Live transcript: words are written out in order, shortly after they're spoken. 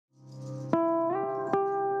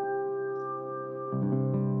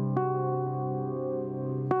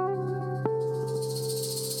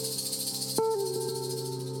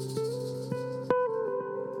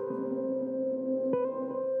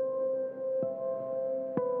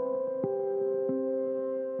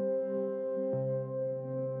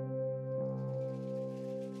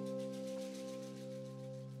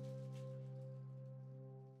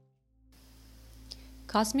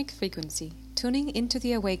Cosmic Frequency, Tuning into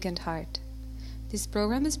the Awakened Heart. This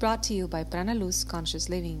program is brought to you by Prana Luz Conscious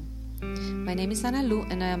Living. My name is Ana Lu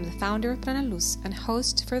and I am the founder of Prana Luz and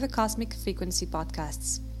host for the Cosmic Frequency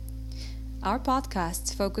podcasts. Our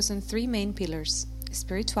podcasts focus on three main pillars: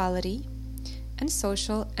 spirituality and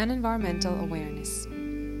social and environmental awareness.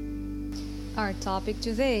 Our topic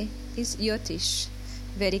today is Jyotish,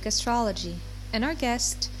 Vedic astrology, and our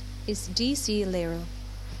guest is D.C. Lero.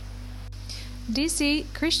 D.C.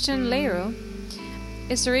 Christian Lero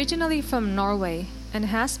is originally from Norway and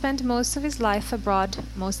has spent most of his life abroad,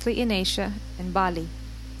 mostly in Asia and Bali.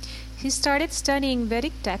 He started studying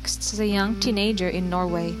Vedic texts as a young teenager in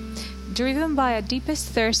Norway. Driven by a deepest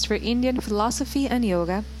thirst for Indian philosophy and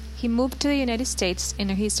yoga, he moved to the United States in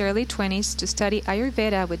his early 20s to study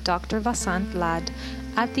Ayurveda with Dr. Vasant Lad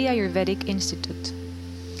at the Ayurvedic Institute.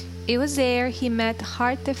 It was there he met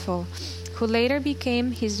Hart Defo, who later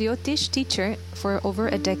became his Jyotish teacher for over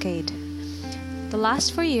a decade. The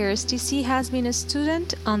last 4 years, DC has been a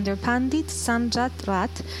student under Pandit Sanjat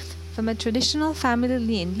Rat from a traditional family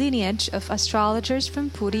lineage of astrologers from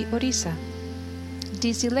Puri, Orissa.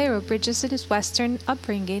 DC Lero bridges his Western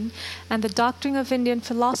upbringing and the doctrine of Indian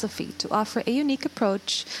philosophy to offer a unique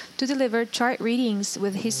approach to deliver chart readings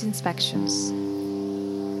with his inspections.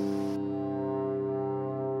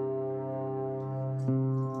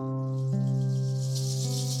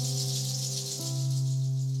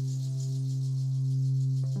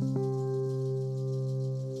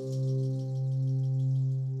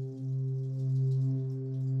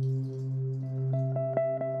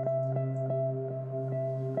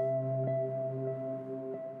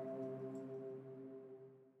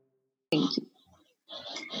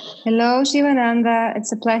 Hello, Shivananda.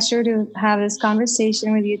 It's a pleasure to have this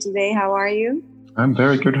conversation with you today. How are you? I'm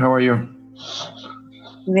very good. How are you?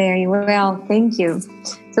 Very well. Thank you.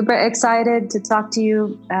 Super excited to talk to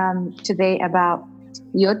you today about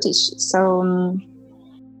Jyotish. So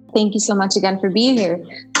thank you so much again for being here.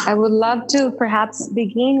 I would love to perhaps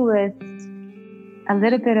begin with a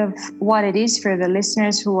little bit of what it is for the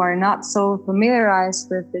listeners who are not so familiarized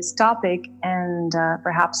with this topic, and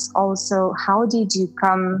perhaps also how did you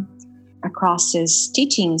come across his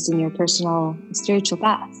teachings in your personal spiritual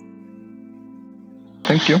path?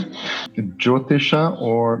 Thank you. Jyotisha,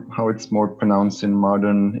 or how it's more pronounced in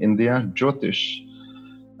modern India, Jyotish.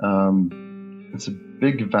 It's a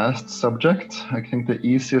big, vast subject. I think the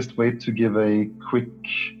easiest way to give a quick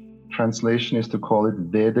translation is to call it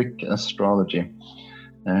Vedic astrology.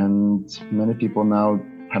 And many people now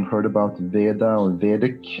have heard about Veda or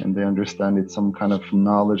Vedic, and they understand it's some kind of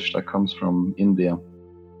knowledge that comes from India.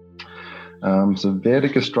 So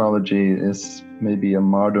Vedic astrology is maybe a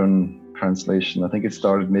modern translation. I think it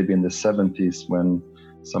started maybe in the 70s when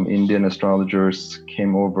some Indian astrologers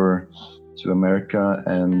came over to America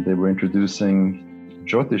and they were introducing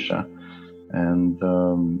Jyotisha. And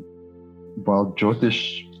while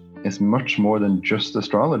Jyotish is much more than just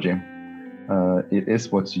astrology, it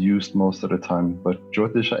is what's used most of the time. But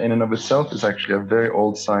Jyotisha in and of itself is actually a very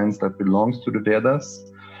old science that belongs to the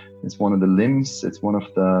Vedas. It's one of the limbs. It's one of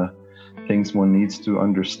the things one needs to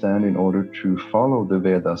understand in order to follow the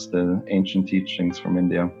Vedas, the ancient teachings from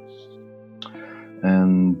India.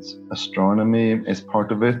 And astronomy is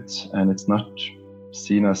part of it, and it's not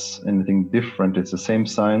seen as anything different. It's the same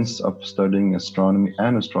science of studying astronomy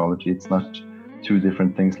and astrology. It's not two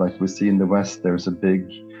different things like we see in the West. There's a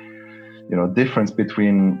big difference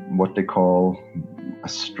between what they call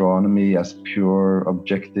astronomy as pure,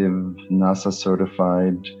 objective, NASA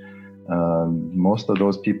certified. Most of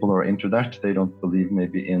those people are into that. They don't believe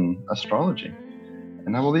maybe in astrology.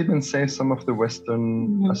 And I will even say some of the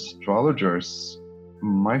Western astrologers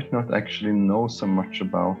might not actually know so much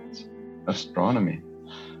about astronomy.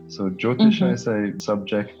 So Jyotisha is a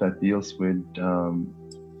subject that deals with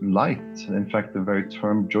light. In fact, the very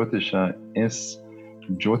term Jyotisha is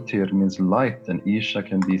Jyotir means light, and Isha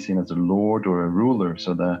can be seen as a lord or a ruler.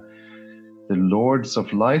 So the lords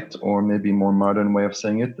of light, or maybe more modern way of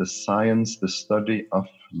saying it, the science, the study of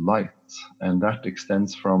light. And that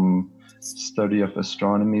extends from study of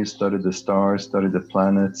astronomy, study the stars, study the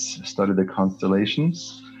planets, study the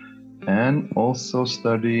constellations, and also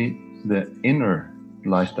study the inner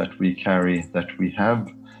light that we carry, that we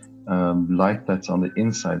have, light that's on the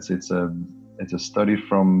inside. So it's a study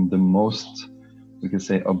from the most, we could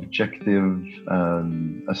say, objective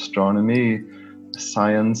astronomy,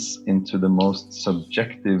 science, into the most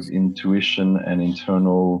subjective intuition and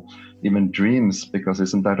internal, even dreams, because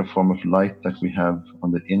isn't that a form of light that we have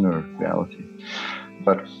on the inner reality?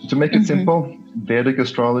 But to make it simple, Vedic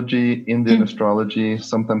astrology, Indian astrology,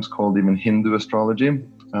 sometimes called even Hindu astrology,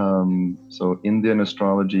 So Indian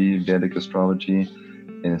astrology, Vedic astrology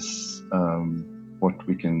is what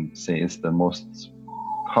we can say is the most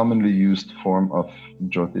commonly used form of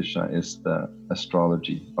Jyotisha, is the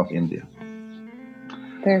astrology of India.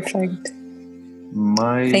 Perfect.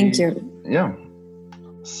 Thank you. Yeah.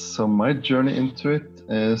 So my journey into it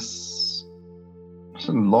is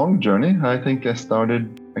a long journey. I think I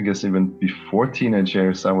started, I guess, even before teenage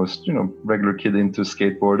years. I was, regular kid into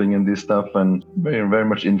skateboarding and this stuff, and very, very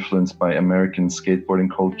much influenced by American skateboarding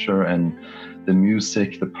culture and the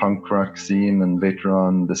music, the punk rock scene, and later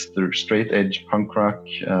on the straight edge punk rock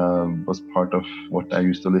was part of what I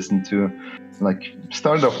used to listen to. Like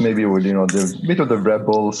started off maybe with, the bit of the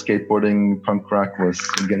rebel skateboarding punk rock was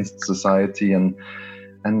against society, and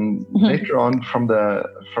later on from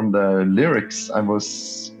the lyrics, I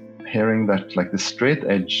was hearing that like the straight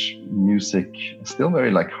edge music, still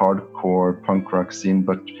very like hardcore punk rock scene,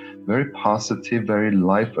 but very positive, very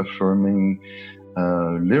life affirming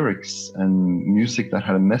lyrics and music that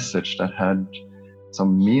had a message, that had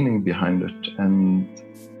some meaning behind it. And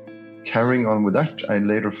carrying on with that, I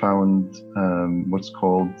later found what's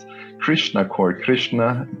called Krishna core.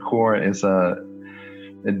 Krishna core is a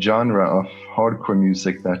genre of hardcore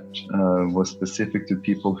music that was specific to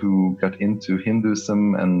people who got into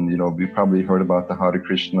Hinduism, and we probably heard about the Hare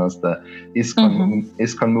Krishnas, the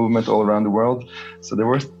ISKCON movement all around the world. So there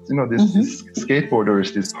were these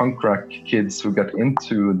skateboarders, these punk rock kids who got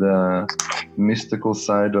into the mystical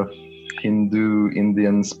side of Hindu,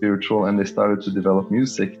 Indian, spiritual, and they started to develop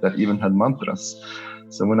music that even had mantras.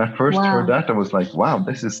 So when I first heard that, I was like, wow,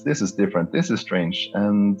 this is different, this is strange.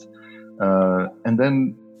 And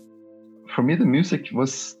then for me, the music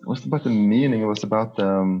was about the meaning. It was about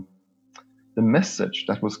the message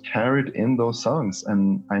that was carried in those songs.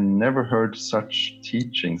 And I never heard such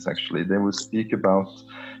teachings, actually. They would speak about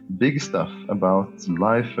big stuff, about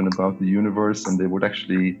life and about the universe, and they would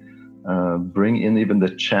actually bring in even the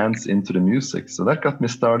chants into the music. So that got me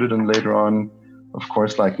started. And later on, of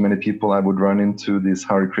course, like many people, I would run into these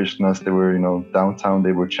Hare Krishnas. They were, downtown,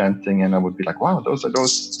 they were chanting, and I would be like, wow, those are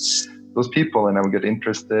those people. And I would get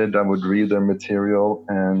interested. I would read their material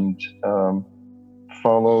and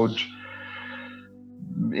followed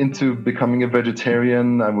into becoming a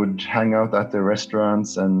vegetarian. I would hang out at their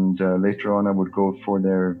restaurants, and later on I would go for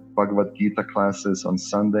their Bhagavad Gita classes on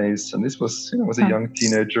Sundays. And this was, was a young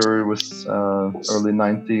teenager. It was early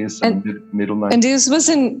 90s and middle 90s. And this was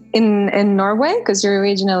in Norway, because you're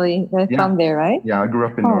originally from there, right? Yeah, I grew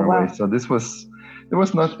up in Norway. Wow. So it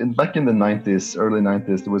was not back in the 90s, early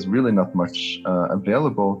 90s. There was really not much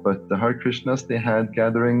available. But the Hare Krishnas, they had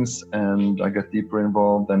gatherings, and I got deeper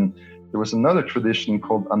involved. And there was another tradition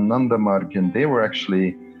called Ananda Marg, and they were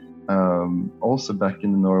actually also back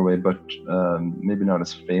in Norway, but maybe not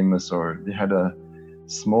as famous. Or they had a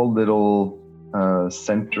small little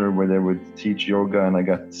center where they would teach yoga, and I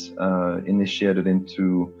got initiated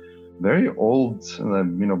into very old,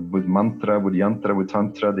 with mantra, with yantra, with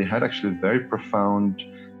tantra. They had actually very profound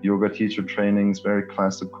yoga teacher trainings, very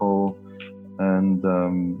classical, and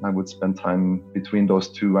I would spend time between those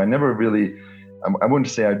two. I never really, I wouldn't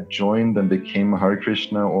say I joined and became a Hare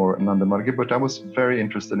Krishna or Ananda Marga, but I was very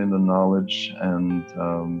interested in the knowledge, and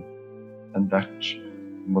that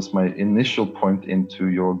was my initial point into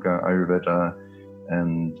yoga, Ayurveda,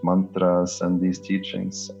 and mantras and these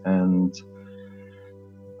teachings. And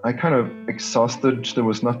I kind of exhausted. There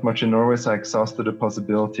was not much in Norway, so I exhausted the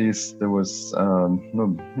possibilities. There was,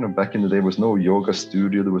 back in the day, there was no yoga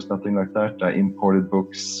studio. There was nothing like that. I imported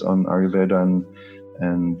books on Ayurveda,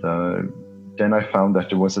 and then I found that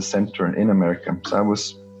there was a center in America. So I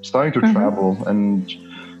was starting to travel, and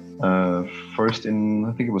first in,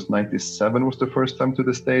 I think it was 97 was the first time to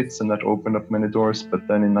the States, and that opened up many doors. But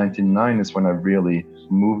then in 99 is when I really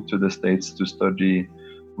moved to the States to study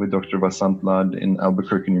with Dr. Vasant Lad in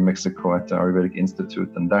Albuquerque, New Mexico at the Ayurvedic Institute.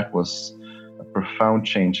 And that was a profound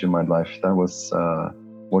change in my life. That was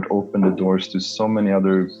what opened the doors to so many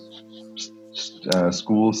other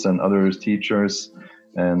schools and other teachers.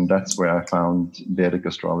 And that's where I found Vedic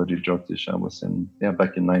astrology, Jyotish. I was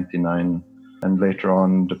back in 99. And later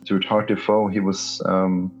on, Stuart Hartifo, he was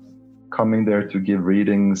coming there to give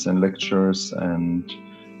readings and lectures. And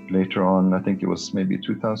later on, I think it was maybe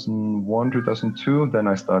 2001, 2002, then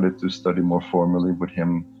I started to study more formally with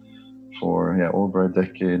him for over a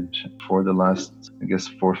decade. For the last, I guess,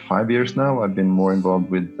 4 or 5 years now, I've been more involved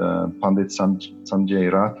with Pandit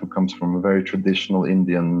Sanjay Rath, who comes from a very traditional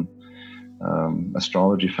Indian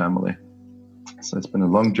astrology family. So it's been a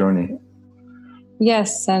long journey.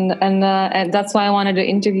 Yes, and that's why I wanted to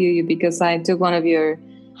interview you, because I took one of your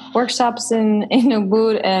workshops in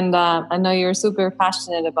Ubud, and I know you're super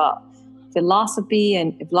passionate about philosophy,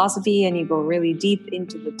 and you go really deep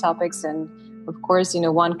into the topics. And of course,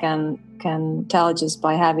 one can tell just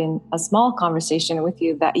by having a small conversation with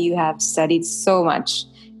you that you have studied so much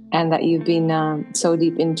and that you've been so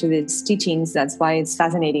deep into these teachings. That's why it's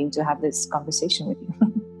fascinating to have this conversation with you.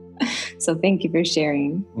 So thank you for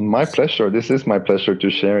sharing. My pleasure. This is my pleasure to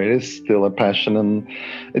share. It is still a passion, and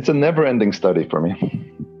it's a never-ending study for me.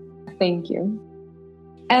 Thank you.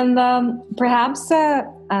 And perhaps,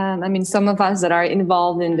 some of us that are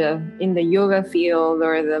involved in the yoga field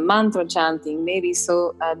or the mantra chanting, maybe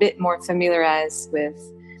so a bit more familiarized with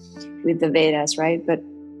the Vedas, right? But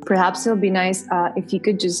perhaps it'll be nice if you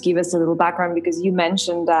could just give us a little background, because you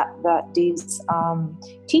mentioned that these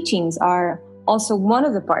teachings are also one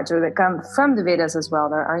of the parts, or that come from the Vedas as well,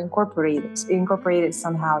 that are incorporated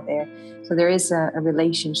somehow there. So there is a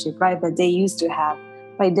relationship, right, that they used to have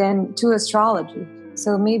by then to astrology.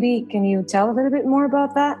 So maybe can you tell a little bit more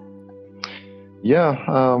about that? Yeah,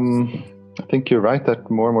 I think you're right that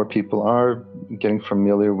more and more people are getting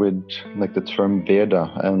familiar with like the term Veda,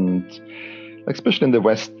 and especially in the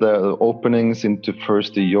West, the openings into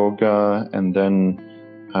first the yoga, and then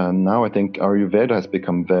now I think Ayurveda has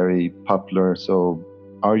become very popular. So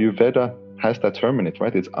Ayurveda has that term in it,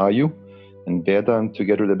 right? It's Ayu and Veda, and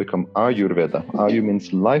together they become Ayurveda. Ayu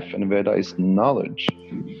means life, and Veda is knowledge.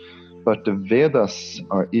 But the Vedas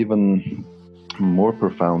are even more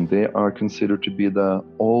profound. They are considered to be the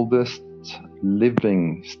oldest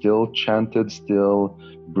living, still chanted, still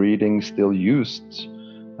breathing, still used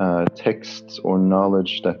texts or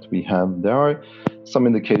knowledge that we have. There are some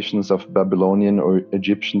indications of Babylonian or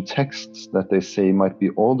Egyptian texts that they say might be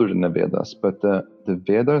older than the Vedas, but the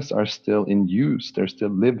Vedas are still in use. They're still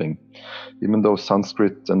living, even though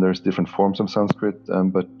Sanskrit, and there's different forms of Sanskrit,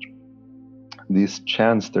 but these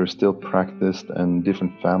chants, they're still practiced, and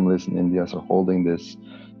different families in India are holding this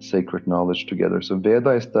sacred knowledge together. So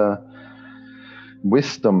Veda is the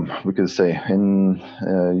wisdom, we could say. In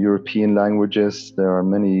European languages, there are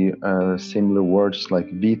many similar words like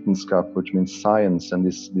vetenskap, which means science, and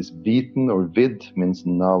this veten or vid means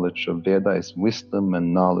knowledge. So Veda is wisdom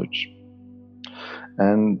and knowledge.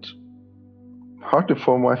 And partly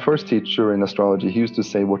for my first teacher in astrology, he used to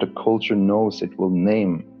say, what a culture knows, it will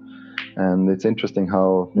name. And it's interesting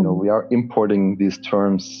how we are importing these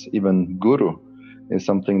terms. Even guru is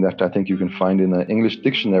something that I think you can find in an English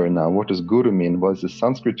dictionary now. What does guru mean? Well, it's a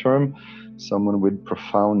Sanskrit term, someone with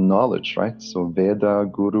profound knowledge, right? So Veda,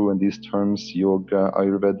 guru, and these terms, yoga,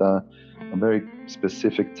 Ayurveda, are very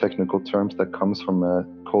specific technical terms that comes from a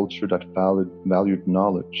culture that valued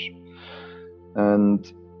knowledge.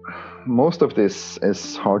 And most of this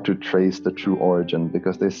is hard to trace the true origin,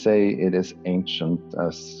 because they say it is ancient,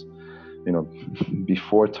 as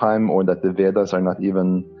before time, or that the Vedas are not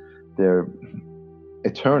even their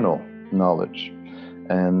eternal knowledge.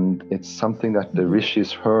 And it's something that the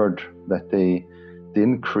rishis heard, that they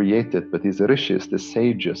didn't create it, but these rishis, the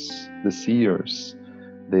sages, the seers,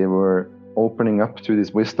 they were opening up to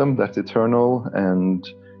this wisdom that's eternal, and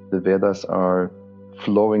the Vedas are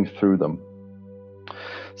flowing through them.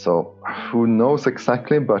 So who knows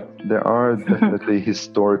exactly, but there are definitely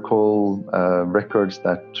historical records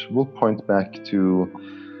that will point back to,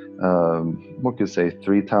 what could you say,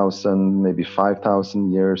 3,000, maybe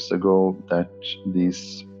 5,000 years ago, that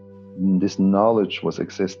this knowledge was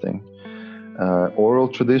existing. Oral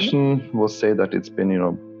tradition will say that it's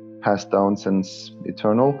been, passed down since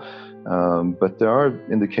eternal, but there are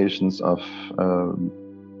indications of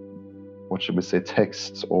what should we say,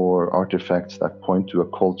 texts or artifacts that point to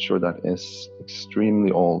a culture that is extremely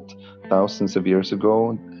old, thousands of years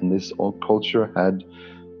ago. And this old culture had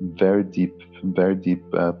very deep,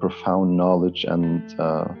 profound knowledge and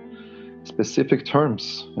specific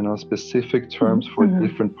terms, for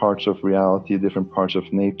different parts of reality, different parts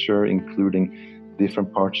of nature, including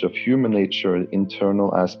different parts of human nature,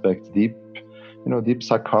 internal aspects, deep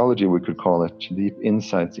psychology, we could call it, deep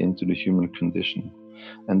insights into the human condition.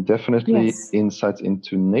 And definitely insights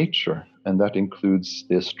into nature, and that includes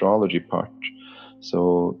the astrology part.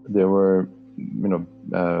 So there were,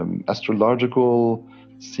 astrological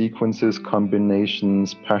sequences,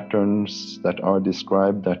 combinations, patterns that are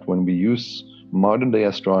described, that when we use modern day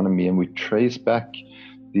astronomy and we trace back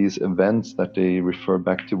these events that they refer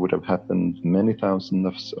back to, would have happened many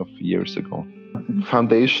thousands of years ago.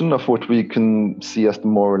 Foundation of what we can see as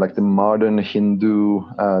more like the modern Hindu,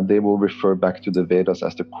 they will refer back to the Vedas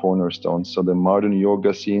as the cornerstone. So the modern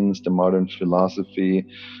yoga scenes, the modern philosophy,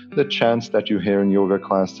 the chants that you hear in yoga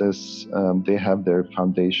classes, they have their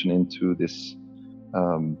foundation into this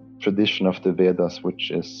tradition of the Vedas,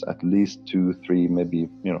 which is at least 2, 3, maybe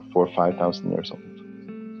 4 or 5,000 years old.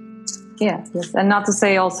 Yes, and not to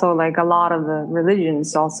say also like a lot of the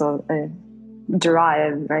religions also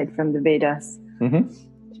derive right from the Vedas. Mm-hmm.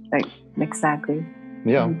 Like exactly.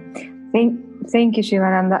 Yeah. Thank you,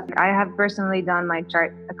 Shivananda. I have personally done my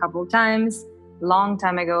chart a couple of times, long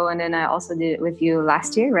time ago, and then I also did it with you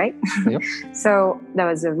last year, right? Yep. So that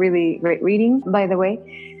was a really great reading, by the way.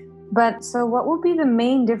 But so what would be the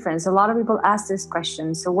main difference? A lot of people ask this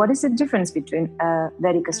question. So what is the difference between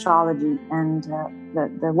Vedic astrology and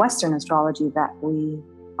the Western astrology that we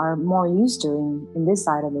are more used to in this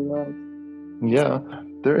side of the world? Yeah,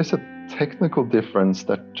 there is a technical difference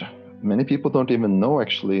that many people don't even know,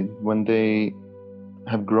 actually. When they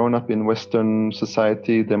have grown up in Western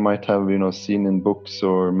society, they might have, seen in books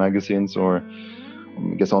or magazines or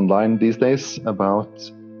I guess online these days about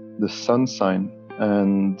the sun sign,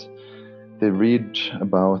 and they read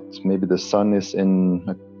about maybe the sun is in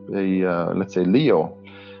let's say Leo,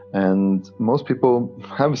 and most people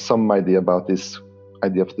have some idea about this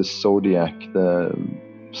idea of the zodiac, the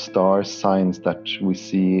star signs that we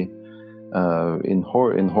see in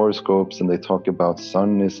horoscopes, and they talk about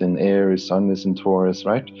sun is in Aries, sun is in Taurus,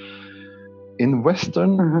 right? In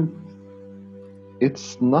Western,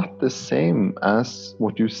 it's not the same as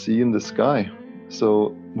what you see in the sky.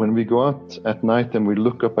 So when we go out at night and we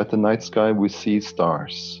look up at the night sky, we see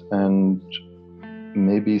stars. And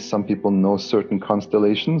maybe some people know certain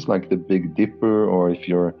constellations like the Big Dipper, or if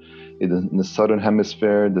you're in the southern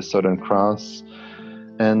hemisphere, the Southern Cross.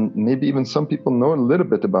 And maybe even some people know a little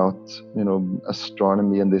bit about,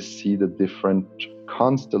 astronomy, and they see the different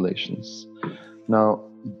constellations. Now,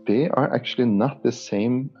 they are actually not the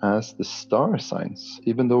same as the star signs.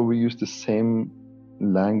 Even though we use the same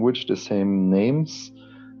language, the same names,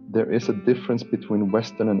 there is a difference between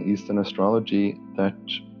Western and Eastern astrology that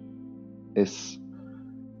is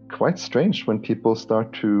quite strange when people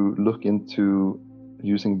start to look into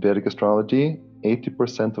using Vedic astrology.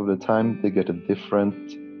 80% of the time they get a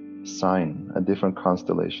different sign, a different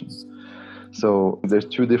constellation. So there's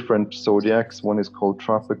two different zodiacs. One is called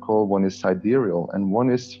tropical, one is sidereal, and one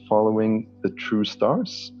is following the true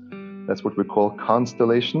stars. That's what we call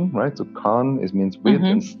constellation, right? So con means with,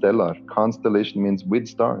 and stellar. Constellation means with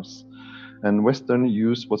stars. And Western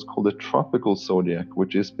use what's called a tropical zodiac,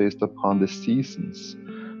 which is based upon the seasons.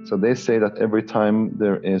 So they say that every time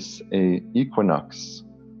there is a equinox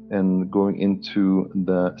and going into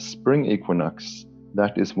the spring equinox,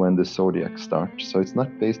 that is when the zodiac starts. So it's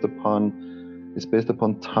not based upon, it's based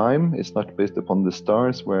upon time, it's not based upon the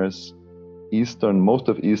stars, whereas most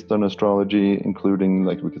of Eastern astrology, including,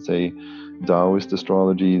 like we could say, Taoist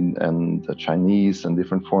astrology and the Chinese and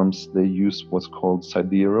different forms, they use what's called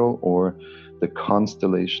sidereal, or the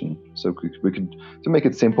constellation. So we could, to make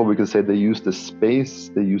it simple, we could say they use the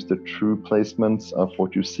space, they use the true placements of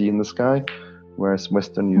what you see in the sky, whereas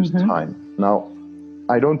Western use time. Now,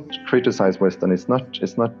 I don't criticize Western. It's not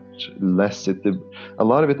less. A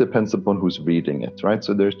lot of it depends upon who's reading it, right?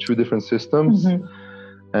 So there's two different systems.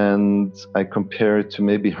 And I compare it to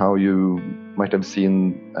maybe how you might have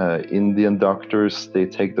seen Indian doctors. They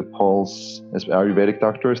take the pulse, as Ayurvedic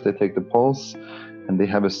doctors, they take the pulse, and they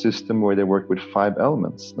have a system where they work with 5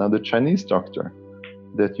 elements. Now, the Chinese doctor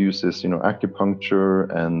that uses, acupuncture,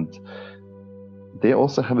 and they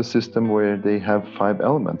also have a system where they have 5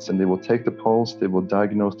 elements, and they will take the pulse, they will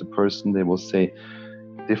diagnose the person, they will say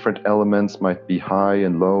different elements might be high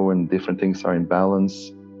and low, and different things are in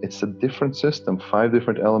balance. It's a different system, 5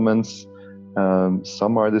 different elements.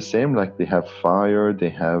 Some are the same, like they have fire, they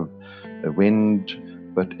have wind,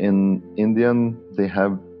 but in Indian, they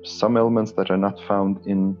have some elements that are not found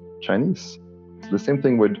in Chinese. It's the same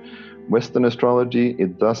thing with Western astrology.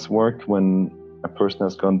 It does work when a person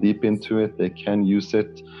has gone deep into it, they can use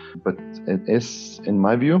it, but it is, in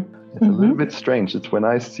my view, it's a little bit strange. It's when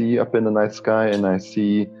I see up in the night sky and I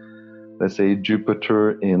see, let's say,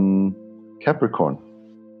 Jupiter in Capricorn.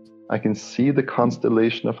 I can see the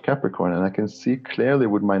constellation of Capricorn, and I can see clearly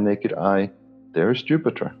with my naked eye, there's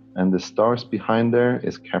Jupiter, and the stars behind there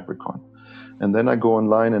is Capricorn. And then I go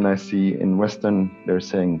online and I see in Western, they're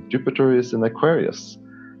saying Jupiter is in Aquarius,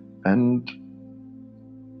 and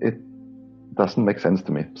it doesn't make sense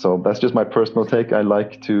to me. So that's just my personal take. I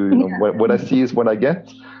like to, what I see is what I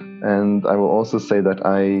get. And I will also say that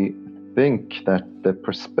I think that the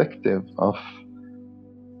perspective of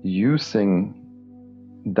using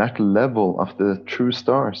that level of the true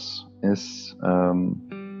stars is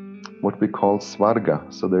what we call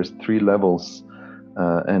Svarga. So there's 3 levels,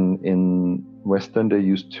 and in Western they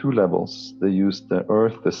use 2 levels. They use the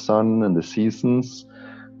earth, the sun, and the seasons,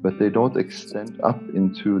 but they don't extend up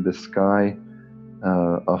into the sky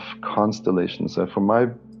of constellations. So from my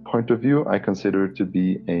point of view, I consider it to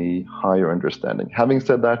be a higher understanding. Having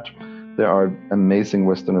said that, there are amazing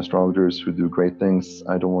Western astrologers who do great things.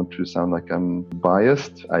 I don't want to sound like I'm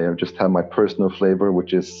biased. I just have my personal flavor,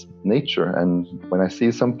 which is nature. And when I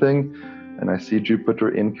see something and I see Jupiter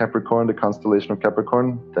in Capricorn, the constellation of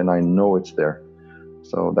Capricorn, then I know it's there.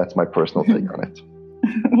 So that's my personal take on it.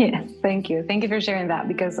 Yeah, thank you. Thank you for sharing that,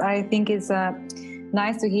 because I think it's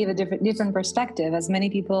nice to give a different perspective, as many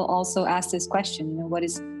people also ask this question, what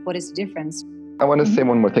is the difference? I want to say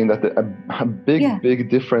one more thing, that a big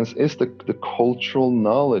difference is the cultural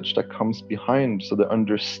knowledge that comes behind. So the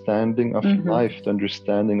understanding of life, the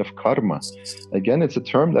understanding of karma. Again, it's a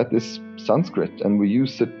term that is Sanskrit and we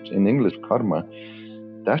use it in English, karma.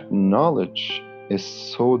 That knowledge is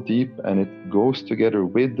so deep and it goes together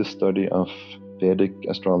with the study of Vedic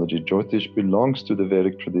astrology. Jyotish belongs to the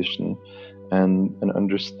Vedic tradition, and an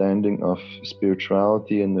understanding of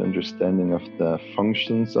spirituality and the understanding of the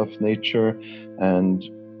functions of nature, and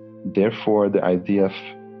therefore the idea of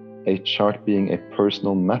a chart being a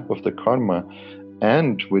personal map of the karma.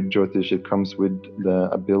 And with Jyotish, it comes with the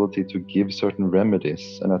ability to give certain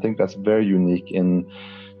remedies, and I think that's very unique in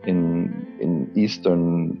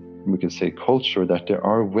Eastern, we could say, culture, that there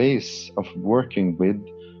are ways of working with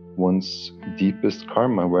one's deepest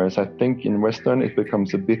karma, whereas I think in Western it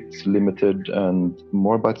becomes a bit limited and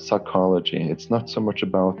more about psychology. It's not so much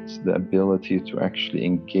about the ability to actually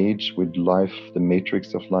engage with life, the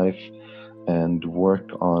matrix of life, and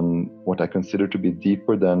work on what I consider to be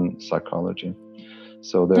deeper than psychology.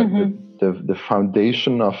 So the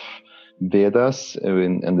foundation of Vedas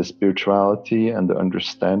and the spirituality and the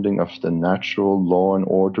understanding of the natural law and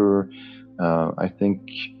order, I think,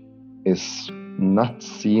 is not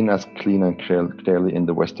seen as clean and clearly in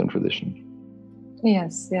the Western tradition.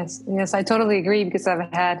 Yes, I totally agree, because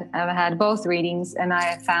I've had both readings, and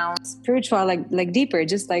I found spiritual like deeper,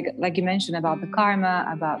 just like you mentioned about the karma,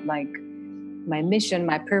 about like my mission,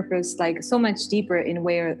 my purpose, like so much deeper in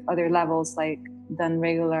way other levels like than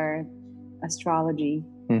regular astrology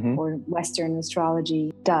or Western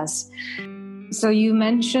astrology does. So you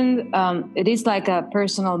mentioned it is like a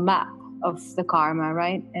personal map of the karma,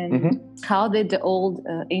 right? And how did the old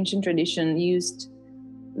ancient tradition used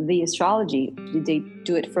the astrology? Did they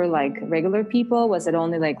do it for like regular people? Was it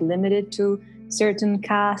only like limited to certain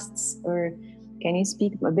castes? Or can you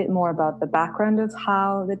speak a bit more about the background of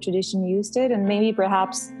how the tradition used it, and maybe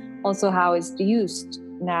perhaps also how it's used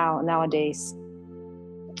nowadays?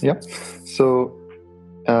 Yeah. So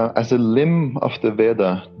as a limb of the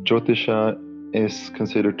Veda, Jyotisha is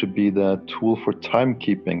considered to be the tool for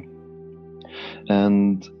timekeeping.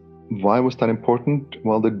 And why was that important?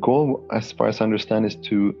 Well, the goal, as far as I understand, is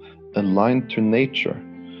to align to nature.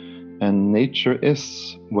 And nature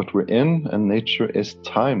is what we're in, and nature is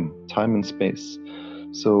time and space.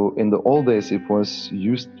 So in the old days, it was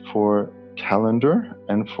used for calendar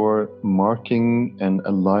and for marking and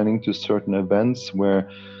aligning to certain events, where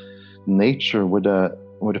nature, with a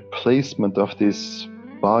placement of these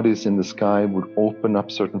bodies in the sky, would open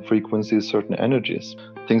up certain frequencies, certain energies.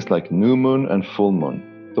 Things like new moon and full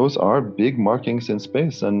moon. Those are big markings in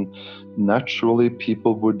space, and naturally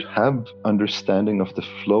people would have understanding of the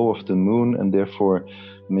flow of the moon, and therefore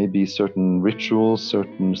maybe certain rituals,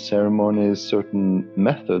 certain ceremonies, certain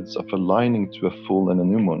methods of aligning to a full and a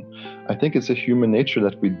new moon. I think it's a human nature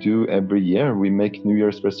that we do every year. We make New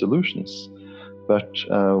Year's resolutions. But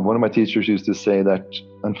one of my teachers used to say that,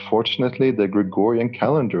 unfortunately, the Gregorian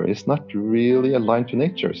calendar is not really aligned to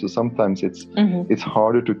nature. So sometimes it's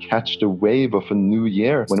harder to catch the wave of a new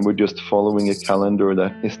year when we're just following a calendar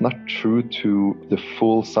that is not true to the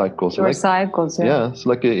full cycle. So cycles, yeah. So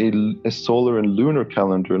like a solar and lunar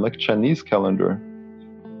calendar, like Chinese calendar,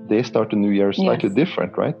 they start the new year slightly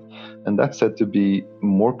different, right? And that's said to be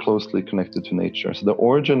more closely connected to nature. So the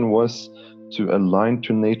origin was to align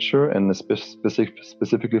to nature, and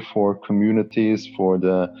specifically for communities, for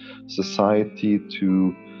the society,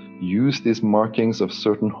 to use these markings of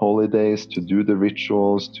certain holidays, to do the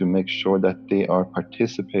rituals, to make sure that they are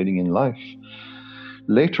participating in life.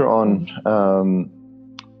 Later on,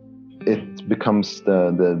 it becomes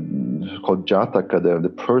the called Jataka, the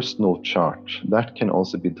personal chart. That can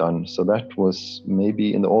also be done. So that was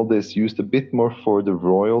maybe in the old days used a bit more for the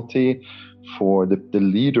royalty, for the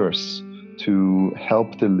leaders, to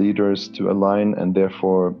help the leaders to align, and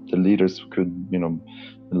therefore the leaders could,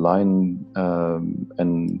 align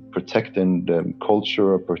and protect in the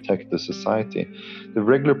culture or protect the society. The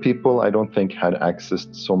regular people, I don't think, had access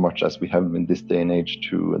so much as we have in this day and age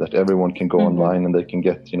to that everyone can go online and they can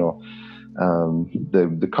get,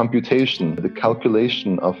 the computation, the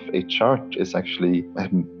calculation of a chart is actually a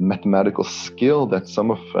mathematical skill that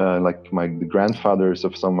some of the grandfathers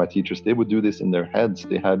of some of my teachers, they would do this in their heads.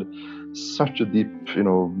 They had such a deep,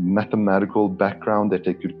 mathematical background that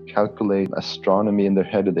they could calculate astronomy in their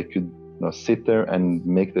head, that they could sit there and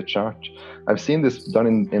make the chart. I've seen this done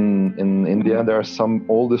in India. There are some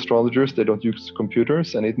old astrologers, they don't use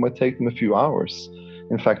computers, and it might take them a few hours.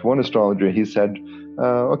 In fact, one astrologer, he said,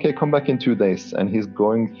 okay, come back in 2 days. And he's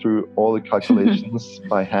going through all the calculations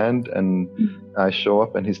by hand. And I show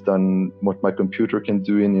up and he's done what my computer can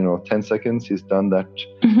do in, 10 seconds. He's done that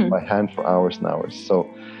by hand for hours and hours. So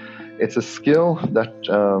it's a skill that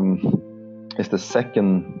is the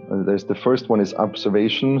second. There's the first one is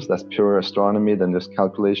observations. That's pure astronomy. Then there's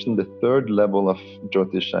calculation. The third level of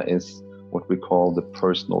Jyotisha is what we call the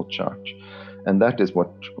personal chart. And that is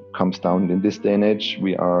what comes down in this day and age.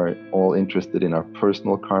 We are all interested in our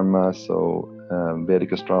personal karma. So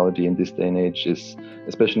Vedic astrology in this day and age is,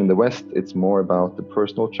 especially in the West, it's more about the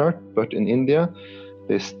personal chart. But in India,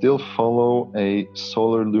 they still follow a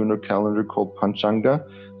solar lunar calendar called Panchanga,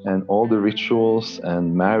 and all the rituals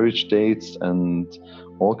and marriage dates and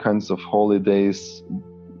all kinds of holy days.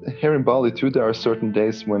 Here in Bali too, there are certain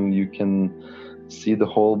days when you can see the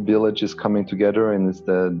whole village is coming together, and it's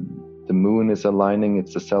the moon is aligning.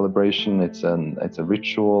 It's a celebration. It's a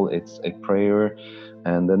ritual. It's a prayer.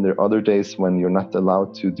 And then there are other days when you're not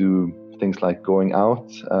allowed to do things like going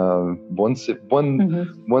out. Once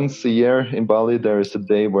a year in Bali, there is a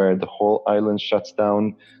day where the whole island shuts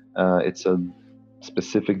down. It's a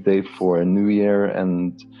specific day for a new year.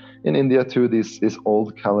 And in India too, these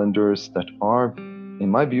old calendars that are, in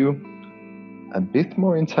my view, a bit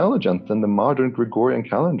more intelligent than the modern Gregorian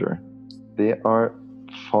calendar. They are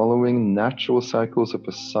following natural cycles of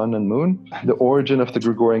the sun and moon. The origin of the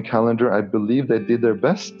Gregorian calendar, I believe they did their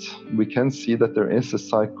best. We can see that there is a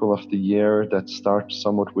cycle of the year that starts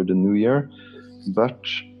somewhat with the new year. But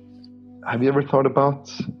have you ever thought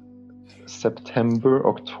about September,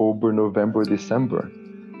 October, November, December?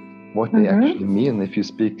 What they actually mean? If you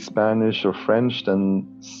speak Spanish or French, then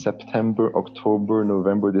September, October,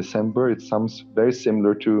 November, December, it sounds very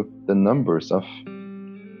similar to the numbers of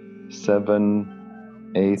 7,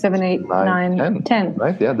 8, 9, 10.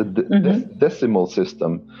 Right? Yeah, the decimal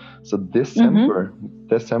system. So December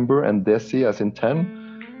and Deci as in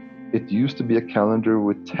 10, it used to be a calendar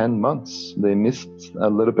with 10 months. They missed a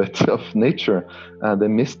little bit of nature. They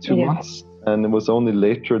missed 2 months. And it was only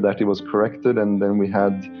later that it was corrected. And then we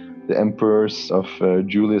had the emperors of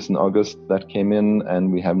Julius and August that came in,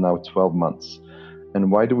 and we have now 12 months.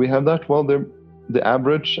 And why do we have that? Well, the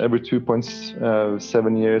average, every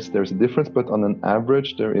 2.7 years, there's a difference, but on an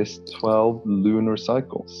average, there is 12 lunar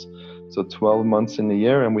cycles. So 12 months in a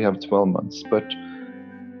year, and we have 12 months. But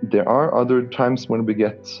there are other times when we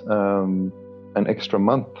get an extra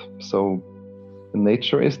month. So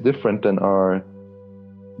nature is different than our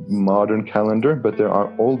modern calendar, but there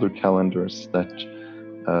are older calendars that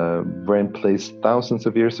were in place thousands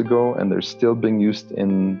of years ago, and they're still being used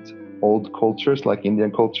in old cultures like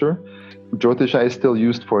Indian culture. Jyotisha is still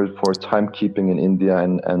used for timekeeping in India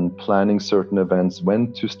and planning certain events,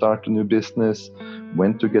 when to start a new business,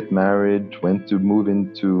 when to get married, when to move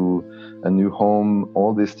into a new home.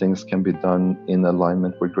 All these things can be done in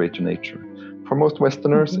alignment with greater nature. For most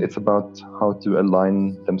Westerners, it's about how to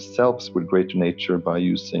align themselves with greater nature by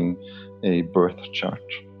using a birth chart.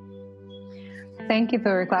 Thank you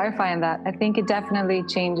for clarifying that. I think it definitely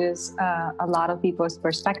changes a lot of people's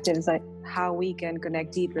perspectives, like how we can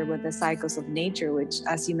connect deeper with the cycles of nature, which,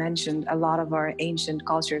 as you mentioned, a lot of our ancient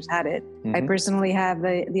cultures had it. I personally have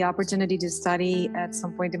the opportunity to study at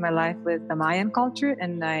some point in my life with the Mayan culture,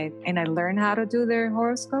 and I learned how to do their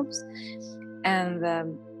horoscopes, and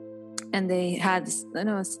they had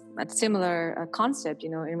a similar concept,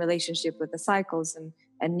 in relationship with the cycles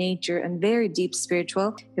and nature, and very deep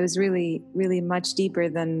spiritual. It was really, really much deeper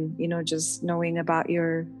than, just knowing about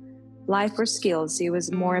your life or skills. It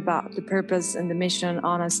was more about the purpose and the mission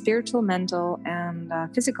on a spiritual, mental, and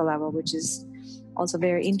physical level, which is also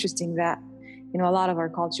very interesting that, a lot of our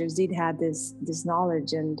cultures did have this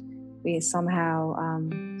knowledge, and we somehow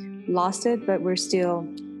lost it, but we're still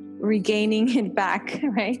regaining it back,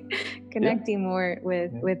 right? Connecting more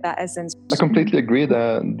with that essence. I completely agree.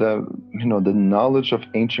 The knowledge of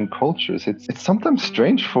ancient cultures, it's sometimes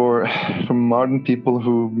strange for modern people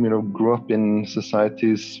who grew up in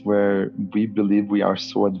societies where we believe we are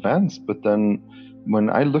so advanced. But then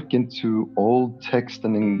when I look into old text,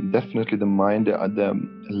 and definitely the mind, the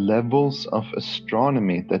levels of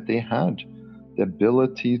astronomy that they had, the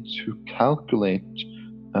ability to calculate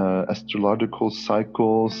astrological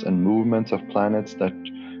cycles and movements of planets that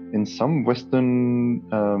in some Western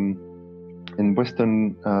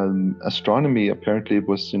astronomy, apparently it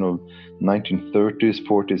was 1930s,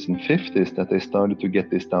 40s, and 50s that they started to get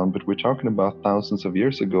this down. But we're talking about thousands of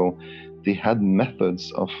years ago. They had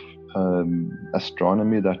methods of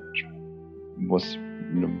astronomy that was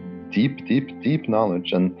deep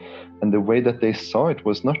knowledge, and the way that they saw it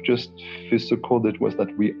was not just physical. It was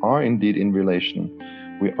that we are indeed in relation.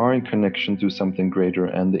 We are in connection to something greater,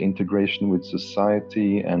 and the integration with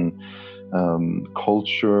society and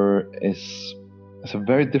culture is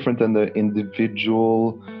very different than the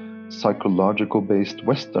individual psychological based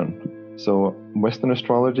Western. So Western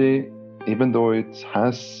astrology, even though it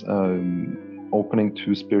has opening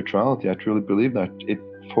to spirituality, I truly believe that it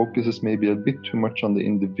focuses maybe a bit too much on the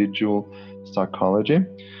individual psychology,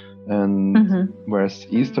 and whereas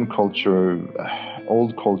Eastern culture,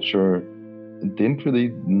 old culture, didn't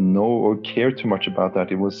really know or care too much about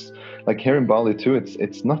that. It was like here in Bali too,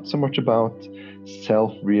 it's not so much about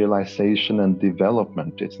self-realization and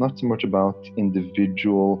development. It's not so much about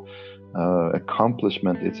individual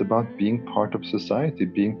accomplishment. It's about being part of society,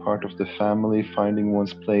 being part of the family, finding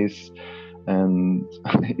one's place. And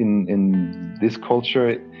in this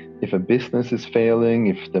culture, if a business is failing,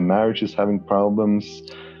 if the marriage is having problems,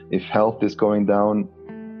 if health is going down,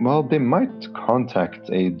 well, they might contact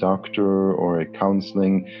a doctor or a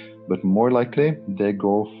counseling, but more likely they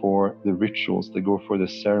go for the rituals, they go for the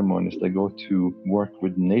ceremonies, they go to work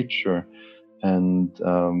with nature. And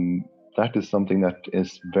that is something that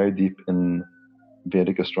is very deep in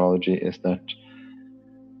Vedic astrology, is that,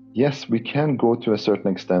 yes, we can go to a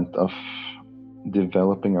certain extent of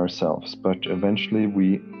developing ourselves, but eventually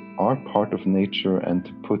we are part of nature. And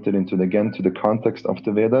to put it into, again, to the context of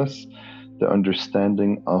the Vedas, the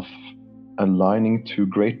understanding of aligning to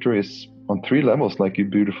greater is on three levels, like you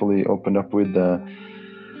beautifully opened up with the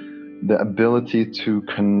ability to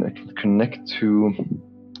connect to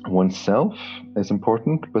oneself is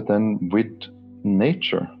important, but then with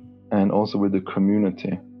nature and also with the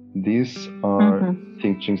community. These are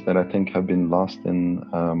teachings that I think have been lost in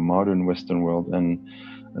modern Western world, and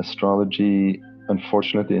astrology,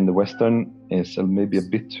 unfortunately, in the Western is maybe a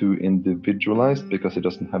bit too individualized because it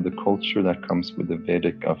doesn't have the culture that comes with the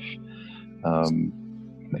Vedic of,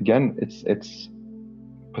 again, it's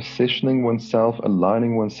positioning oneself,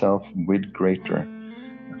 aligning oneself with greater,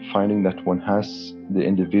 finding that one has the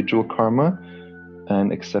individual karma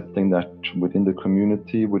and accepting that within the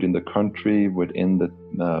community, within the country, within the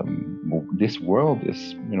this world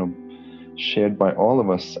is shared by all of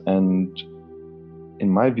us. And in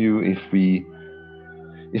my view,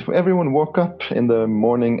 if everyone woke up in the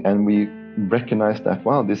morning and we recognize that,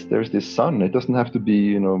 wow, there's this sun, it doesn't have to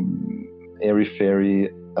be airy-fairy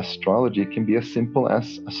astrology. It can be as simple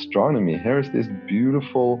as astronomy. Here is this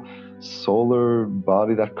beautiful solar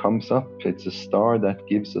body that comes up. It's a star that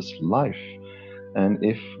gives us life. And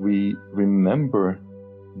if we remember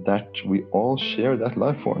that we all share that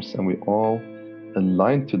life force and we all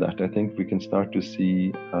align to that, I think we can start to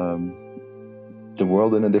see the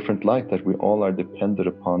world in a different light, that we all are dependent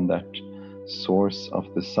upon that source of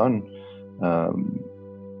the sun.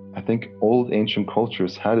 I think old ancient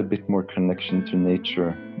cultures had a bit more connection to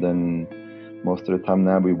nature than most of the time.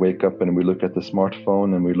 Now we wake up and we look at the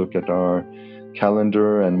smartphone and we look at our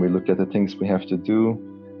calendar and we look at the things we have to do,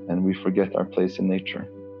 and we forget our place in nature.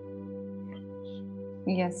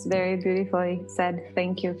 Yes, very beautifully said.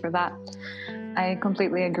 Thank you for that. I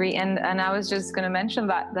completely agree. And I was just going to mention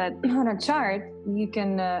that on a chart, you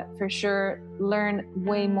can for sure learn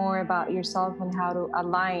way more about yourself and how to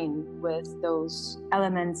align with those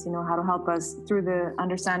elements, how to help us through the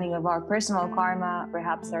understanding of our personal karma,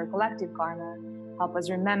 perhaps our collective karma, help us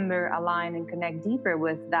remember, align, and connect deeper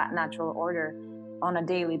with that natural order on a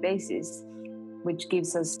daily basis, which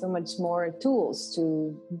gives us so much more tools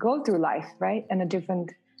to go through life, right? In a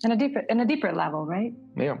deeper level, right?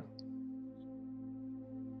 Yeah.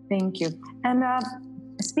 Thank you. And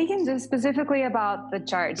speaking just specifically about the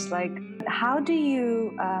charts, like how do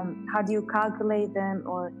you calculate them,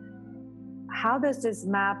 or how does this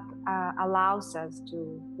map allows us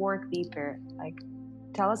to work deeper? Like,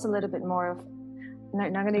 tell us a little bit more of.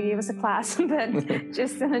 Not going to give us a class, but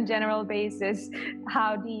just on a general basis,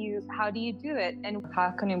 how do you do it, and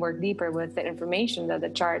how can you work deeper with the information that the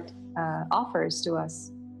chart offers to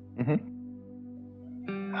us? Mm-hmm.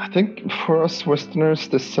 I think for us Westerners,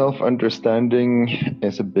 the self-understanding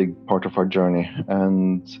is a big part of our journey,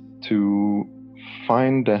 and to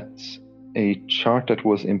find that a chart that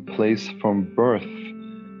was in place from birth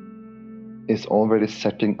is already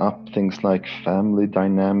setting up things like family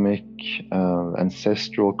dynamic,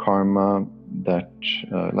 ancestral karma. That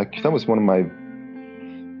was one of my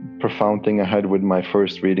profound thing I had with my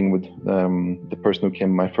first reading with the person who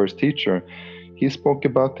became my first teacher. He spoke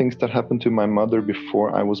about things that happened to my mother before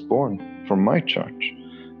I was born from my chart,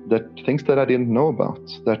 that things that I didn't know about,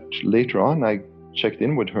 that later on I checked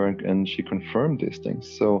in with her and she confirmed these things.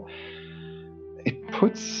 So it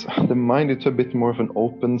puts the mind into a bit more of an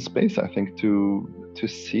open space, I think, to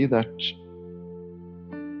see that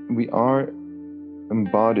we are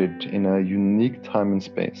embodied in a unique time and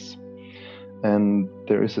space. And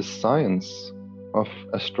there is a science of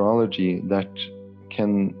astrology that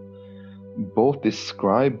can both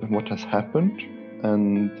describe what has happened,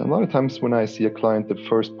 and a lot of times when I see a client, the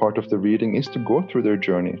first part of the reading is to go through their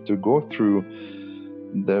journey, to go through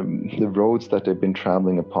the roads that they've been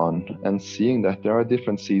traveling upon, and seeing that there are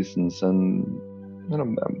different seasons. And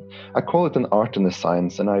I call it an art and a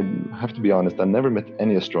science, and I have to be honest, I never met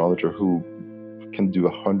any astrologer who can do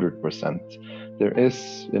 100%. There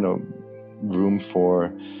is room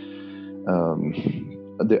for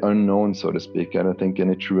the unknown, so to speak. And I think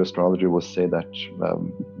any true astrologer will say that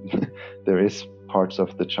there is parts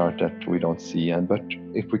of the chart that we don't see. But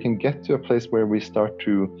if we can get to a place where we start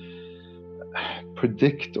to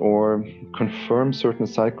predict or confirm certain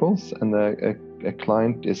cycles, and a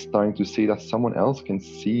client is starting to see that someone else can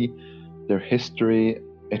see their history,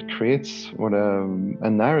 it creates a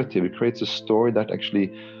narrative. It creates a story that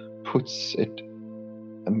actually puts it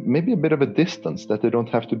maybe a bit of a distance, that they don't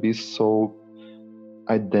have to be so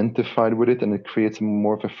identified with it, and it creates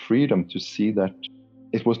more of a freedom to see that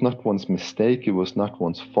it was not one's mistake, it was not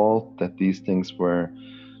one's fault, that these things were,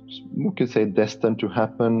 we could say, destined to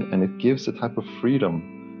happen. And it gives a type of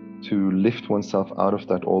freedom to lift oneself out of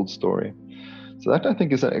that old story. So that, I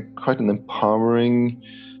think, is quite an empowering,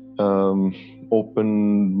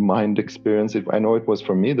 open mind experience. I know it was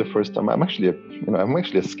for me the first time. I'm actually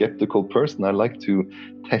a skeptical person. I like to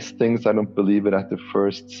test things. I don't believe it at the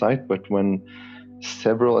first sight, but when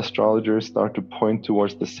several astrologers start to point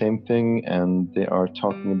towards the same thing, and they are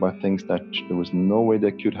talking about things that there was no way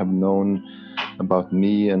they could have known about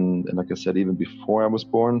me, and like I said, even before I was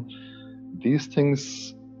born, these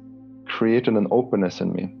things created an openness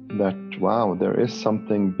in me that, wow, there is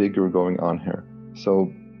something bigger going on here.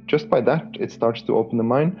 So just by that, it starts to open the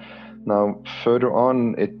mind. Now, further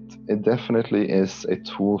on, it definitely is a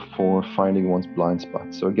tool for finding one's blind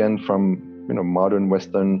spot. So again, from modern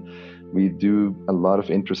Western, we do a lot of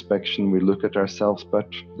introspection, we look at ourselves, but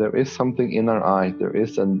there is something in our eye. There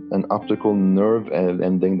is an optical nerve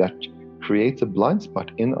ending that creates a blind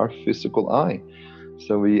spot in our physical eye.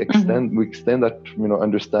 So we extend that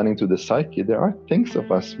understanding to the psyche. There are things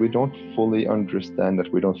of us we don't fully understand,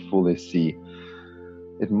 that we don't fully see.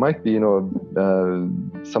 It might be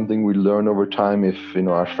something we learn over time. If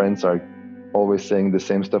our friends are always saying the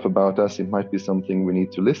same stuff about us, it might be something we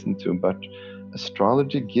need to listen to. But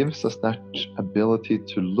astrology gives us that ability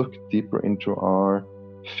to look deeper into our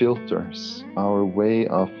filters, our way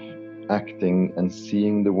of acting and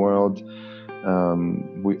seeing the world.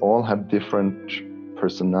 We all have different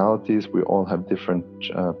personalities, we all have different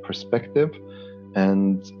perspective,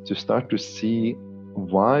 and to start to see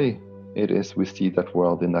why it is we see that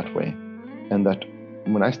world in that way. And that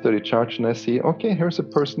when I study charts and I see, okay, here's a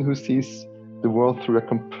person who sees the world through a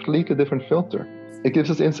completely different filter. It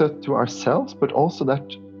gives us insight to ourselves, but also that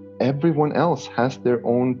everyone else has their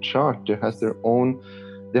own chart. They have their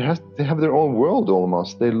own world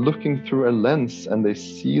almost. They're looking through a lens and they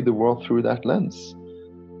see the world through that lens.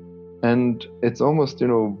 And it's almost,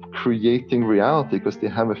 creating reality because they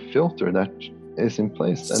have a filter that is in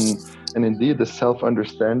place. And indeed, the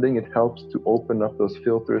self-understanding, it helps to open up those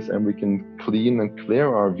filters, and we can clean and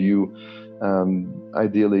clear our view,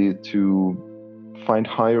 ideally to find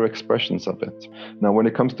higher expressions of it. Now, when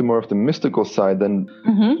it comes to more of the mystical side, then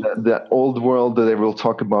that old world, they will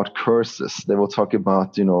talk about curses. They will talk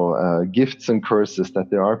about, gifts and curses, that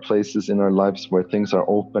there are places in our lives where things are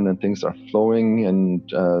open and things are flowing,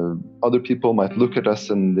 and other people might look at us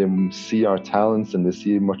and they see our talents and they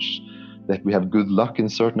see much that we have good luck in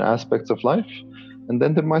certain aspects of life. And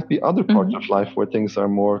then there might be other parts of life where things are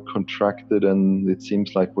more contracted and it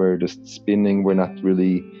seems like we're just spinning, we're not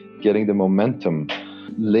really getting the momentum.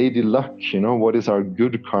 Lady luck, what is our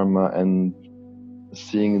good karma, and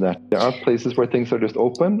seeing that there are places where things are just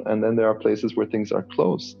open, and then there are places where things are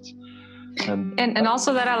closed. And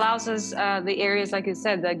also that allows us the areas, like you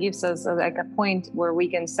said, that gives us like a point where we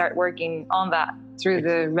can start working on that through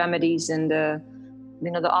the remedies and the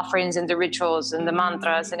offerings and the rituals and the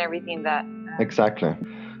mantras and everything that exactly.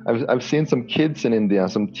 I've seen some kids in India,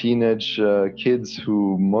 some teenage kids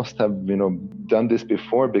who must have, done this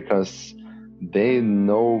before, because they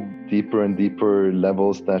know deeper and deeper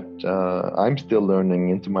levels that I'm still learning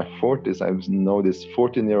into my 40s. I know this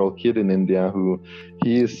 14-year-old kid in India who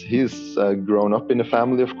he's grown up in a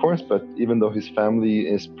family, of course, but even though his family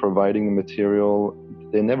is providing material,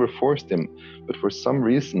 they never forced him. But for some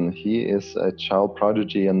reason, he is a child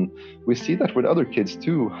prodigy. And we see that with other kids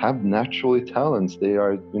too, have naturally talents. They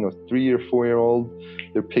are, 3 or 4-year-old,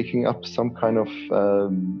 they're picking up some kind of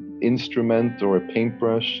instrument or a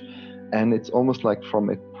paintbrush. And it's almost like from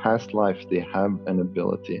a past life, they have an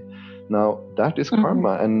ability. Now, that is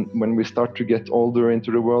karma. And when we start to get older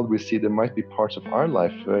into the world, we see there might be parts of our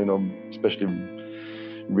life, especially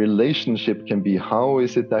relationship can be, how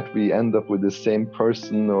is it that we end up with the same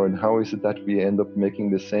person, or how is it that we end up making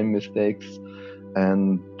the same mistakes?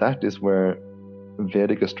 And that is where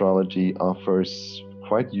Vedic astrology offers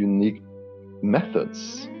quite unique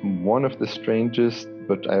methods. One of the strangest,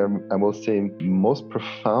 but I will say most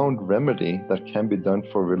profound remedy that can be done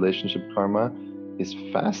for relationship karma is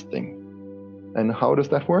fasting. And how does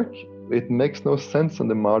that work? It makes no sense in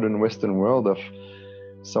the modern Western world of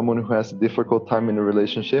someone who has a difficult time in a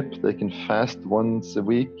relationship. They can fast once a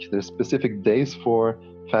week. There's specific days for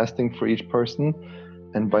fasting for each person.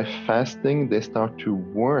 And by fasting, they start to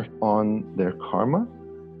work on their karma.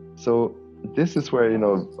 So this is where,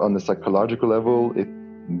 on the psychological level,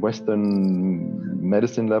 Western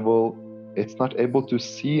medicine level, it's not able to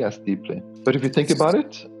see as deeply. But if you think about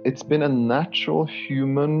it, it's been a natural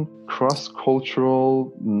human,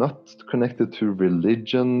 cross-cultural, not connected to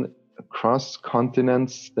religion, across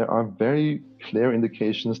continents. There are very clear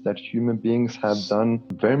indications that human beings have done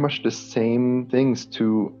very much the same things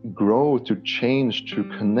to grow, to change, to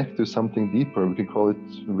connect to something deeper. We can call it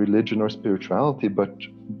religion or spirituality, but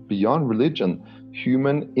beyond religion,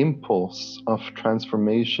 human impulse of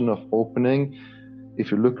transformation, of opening. If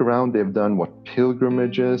you look around, they've done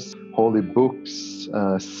pilgrimages, holy books,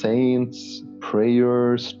 saints,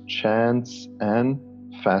 prayers, chants, and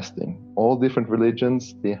fasting. All different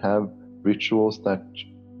religions, they have rituals that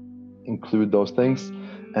include those things.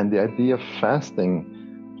 And the idea of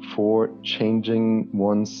fasting for changing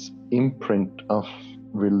one's imprint of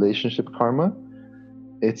relationship karma,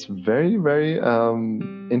 it's very, very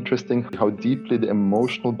interesting how deeply the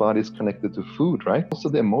emotional body is connected to food, right? Also,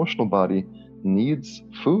 the emotional body needs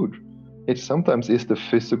food. It sometimes is the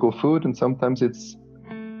physical food, and sometimes it's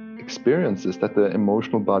experiences that the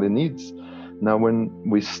emotional body needs. Now, when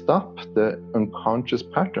we stop the unconscious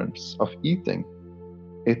patterns of eating,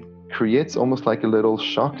 it creates almost like a little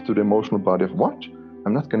shock to the emotional body of, what?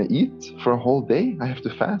 I'm not going to eat for a whole day. I have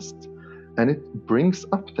to fast. And it brings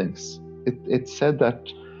up things. It's said that,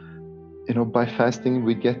 by fasting,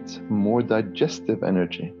 we get more digestive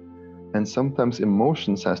energy. And sometimes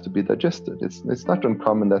emotions has to be digested. It's not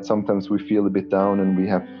uncommon that sometimes we feel a bit down and we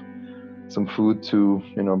have some food to,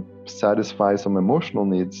 satisfy some emotional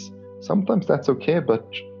needs. Sometimes that's okay, but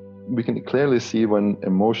we can clearly see when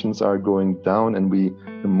emotions are going down and we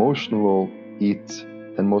emotional eat,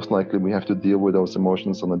 then most likely we have to deal with those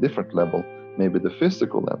emotions on a different level, maybe the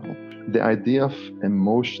physical level. The idea of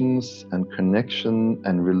emotions and connection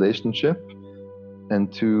and relationship,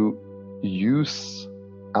 and to use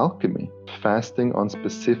alchemy, fasting on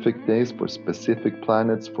specific days for specific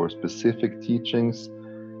planets, for specific teachings,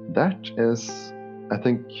 that is, I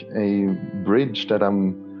think, a bridge that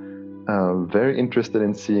I'm very interested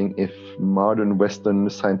in seeing if modern Western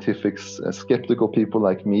scientific skeptical people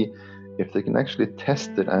like me, if they can actually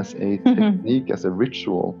test it as a technique, as a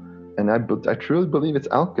ritual. And I truly believe it's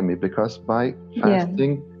alchemy, because by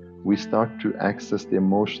fasting, we start to access the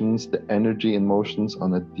emotions, the energy in motions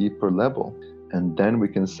on a deeper level. And then we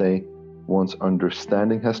can say one's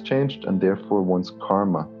understanding has changed, and therefore one's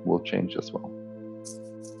karma will change as well.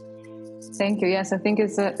 Thank you. Yes, I think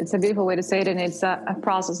it's a beautiful way to say it, and it's a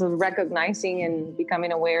process of recognizing and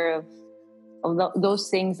becoming aware of those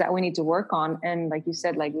things that we need to work on. And like you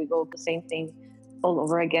said, like we go the same thing all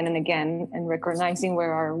over again and again, and recognizing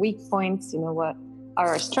where our weak points, what are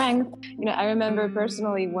our strengths. I remember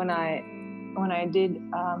personally when I did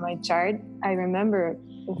my chart, I remember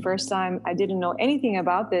the first time I didn't know anything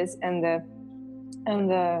about this, and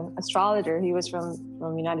the astrologer, he was from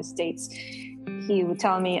the United States. He would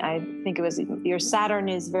tell me, I think it was, your Saturn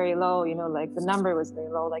is very low, like the number was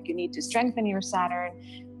very low, like you need to strengthen your Saturn,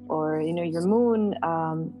 or, your moon.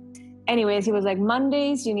 Anyways, he was like,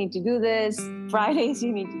 Mondays, you need to do this. Fridays,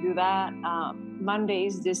 you need to do that.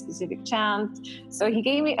 Mondays, this specific chant. So he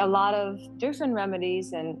gave me a lot of different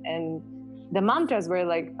remedies, and the mantras were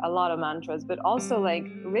like a lot of mantras, but also like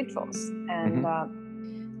rituals. And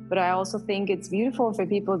But I also think it's beautiful for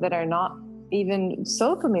people that are not even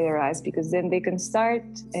so familiarized, because then they can start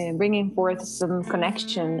bringing forth some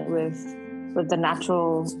connection with the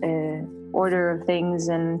natural order of things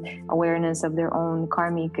and awareness of their own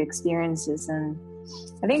karmic experiences. And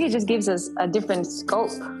I think it just gives us a different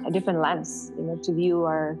scope, a different lens, to view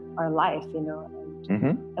our life, and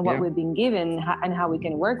what we've been given, and how we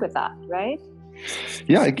can work with that, right?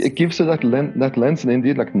 Yeah, it gives us that lens, and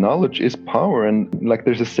indeed, like, knowledge is power. And like,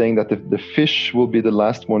 there's a saying that the fish will be the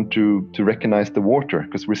last one to recognize the water,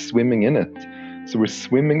 because we're swimming in it. So we're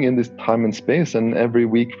swimming in this time and space, and every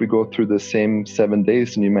week we go through the same 7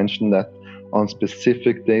 days. And you mentioned that on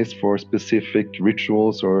specific days for specific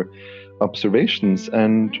rituals or observations.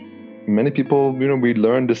 And many people, we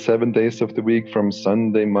learn the 7 days of the week from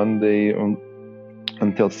Sunday, Monday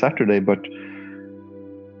until Saturday, but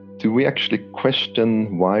do we actually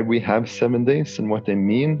question why we have 7 days and what they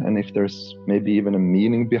mean, and if there's maybe even a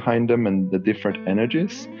meaning behind them and the different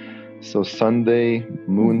energies? So Sunday,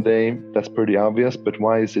 Moon Day, that's pretty obvious, but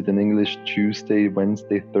why is it in English Tuesday,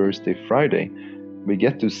 Wednesday, Thursday, Friday? We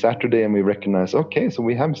get to Saturday and we recognize, okay, so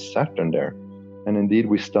we have Saturn there. And indeed,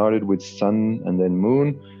 we started with Sun and then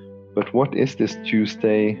Moon. But what is this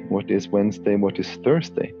Tuesday? What is Wednesday? What is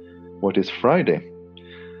Thursday? What is Friday?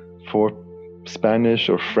 For Spanish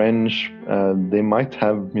or French, they might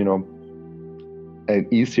have, an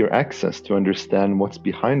easier access to understand what's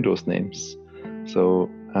behind those names. So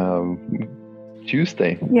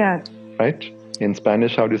Tuesday. Yeah. Right? In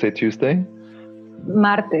Spanish, how do you say Tuesday?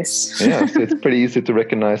 Martes. Yeah, so it's pretty easy to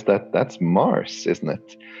recognize that that's Mars, isn't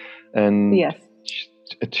it? And yes.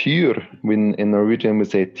 Tyr, in Norwegian we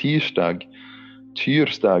say Tirsdag.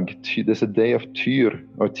 Tyrsdag, there's a day of Tyr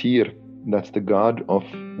or Tyr. That's the god of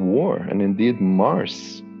war. And indeed,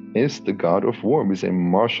 Mars is the god of war. We say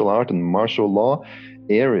martial art and martial law.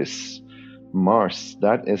 Aries, Mars,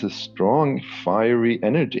 that is a strong, fiery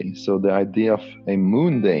energy. So the idea of a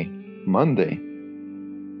moon day, Monday,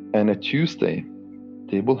 and a Tuesday,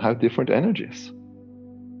 they will have different energies.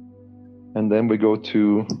 And then we go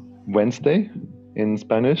to Wednesday. In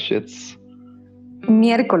Spanish, it's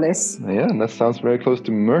Miércoles. Yeah, and that sounds very close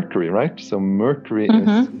to Mercury, right? So Mercury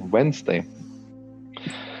is Wednesday.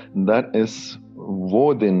 That is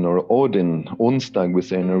Vodin or Odin. Onsdag, we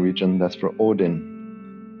say in Norwegian, that's for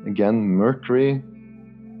Odin. Again, Mercury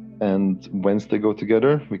and Wednesday go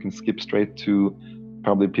together. We can skip straight to,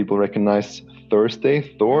 probably people recognize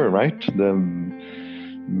Thursday, Thor, right?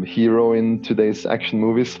 The hero in today's action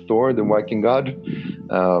movies, Thor, the Viking god.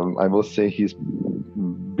 I will say he's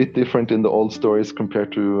bit different in the old stories compared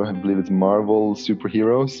to, I believe it's Marvel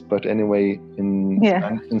superheroes. But anyway,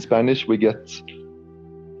 in Spanish we get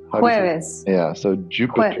Jueves. Yeah, so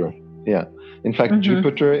Jupiter. Yeah, in fact,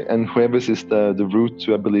 Jupiter and Jueves is the root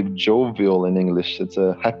to, I believe, jovial in English. It's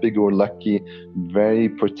a happy-go-lucky, very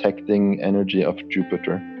protecting energy of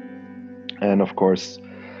Jupiter. And of course,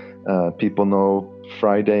 people know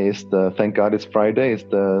Friday is thank God it's Friday, is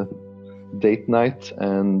the date night,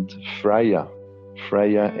 and Freya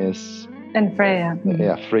is... And Freya.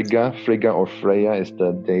 Yeah, Frigga or Freya is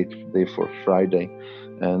the day for Friday.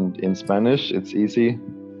 And in Spanish, it's easy.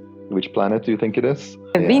 Which planet do you think it is?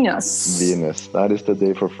 Venus. Venus. That is the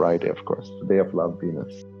day for Friday, of course. The day of love,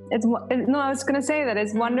 Venus. I was going to say that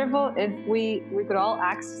it's wonderful if we could all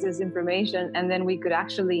access this information, and then we could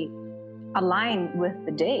actually align with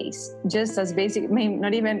the days. Just as basic, we're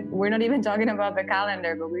not even talking about the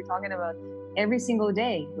calendar, but we're talking about every single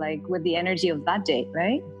day, like with the energy of that day,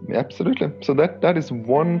 right? Absolutely. So that is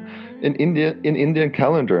one in Indian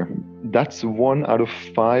calendar. That's 1 out of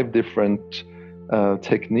 5 different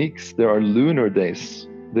techniques. There are lunar days,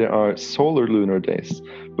 there are solar lunar days,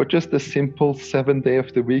 but just the simple 7th day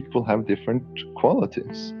of the week will have different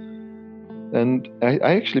qualities. And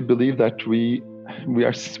I actually believe that we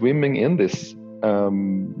are swimming in this.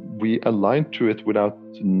 We align to it without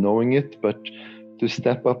knowing it, but to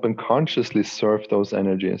step up and consciously surf those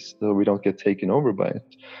energies so we don't get taken over by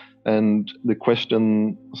it. And the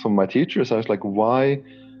question from my teachers, I was like, why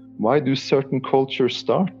do certain cultures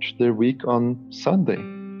start their week on Sunday?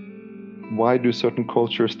 Why do certain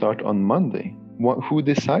cultures start on Monday? Who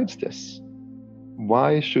decides this?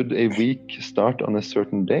 Why should a week start on a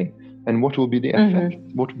certain day? And what will be the effect?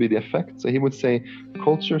 What will be the effect? So he would say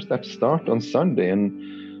cultures that start on Sunday, and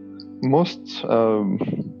most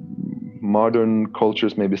modern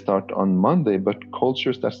cultures maybe start on Monday, but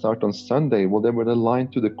cultures that start on Sunday, well, they would align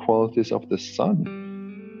to the qualities of the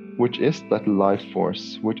sun, which is that life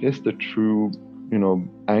force, which is the true,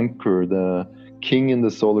 anchor, the king in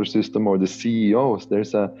the solar system, or the CEOs.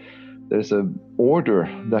 There's a there's a order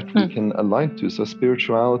that we can align to. So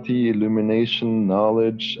spirituality, illumination,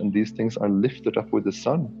 knowledge, and these things are lifted up with the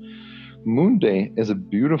sun. Moon Day is a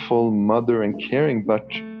beautiful mother and caring, but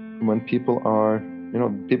when people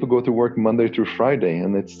go to work Monday through Friday,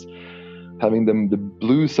 and it's having the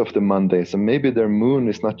blues of the Monday. So maybe their moon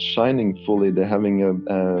is not shining fully. They're having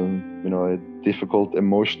a difficult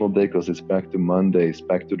emotional day because it's back to Monday, it's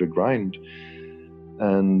back to the grind.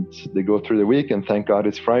 And they go through the week, and thank God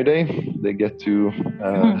it's Friday. They get to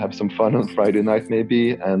have some fun on Friday night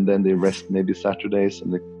maybe, and then they rest maybe Saturdays,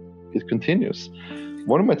 and it continues.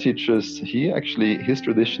 One of my teachers, his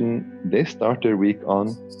tradition, they start their week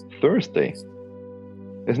on Thursday.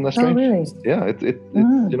 Isn't that strange? Oh, really? Yeah, it's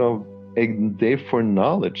a day for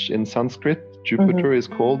knowledge. In Sanskrit, Jupiter is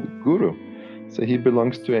called Guru. So he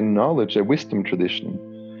belongs to a knowledge, a wisdom tradition.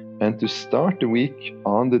 And to start the week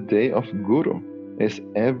on the day of Guru is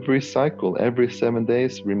every cycle, every 7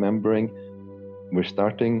 days, remembering we're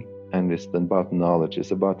starting, and it's about knowledge.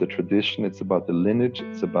 It's about the tradition, it's about the lineage,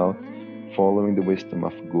 it's about following the wisdom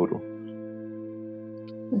of Guru.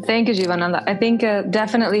 Thank you, Jivananda. I think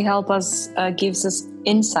definitely gives us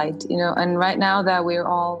insight, and right now that we're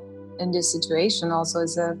all in this situation also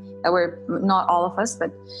is that we're not all of us,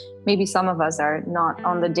 but maybe some of us are not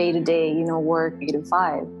on the day-to-day, work 8 to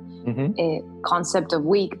 5 a concept of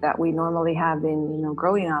week that we normally have been,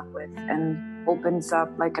 growing up with, and opens up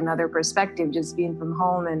like another perspective, just being from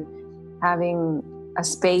home and having a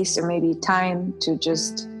space or maybe time to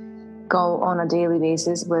just go on a daily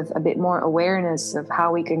basis with a bit more awareness of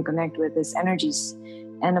how we can connect with these energies.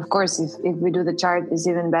 And of course, if we do the chart, it's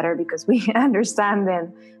even better because we understand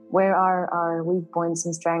then where are our weak points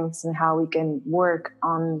and strengths and how we can work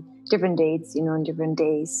on different dates, in different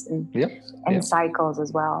days and cycles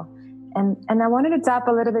as well. And I wanted to tap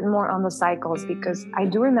a little bit more on the cycles, because I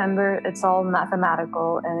do remember it's all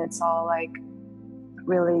mathematical and it's all like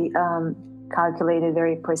really calculated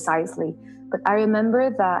very precisely. But I remember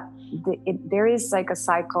that there is like a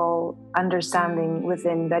cycle understanding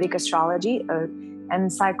within Vedic astrology,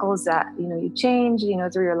 and cycles that you change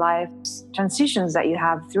through your life, transitions that you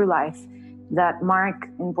have through life that mark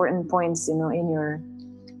important points in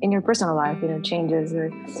your personal life, changes.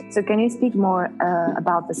 So can you speak more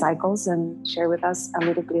about the cycles and share with us a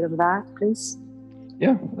little bit of that, please?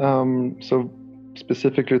 Yeah. So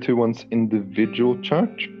specifically to one's individual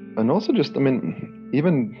chart, and also just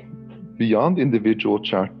even beyond individual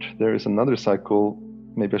chart, there is another cycle.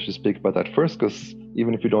 Maybe I should speak about that first, because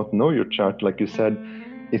even if you don't know your chart, like you said,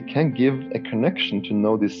 it can give a connection to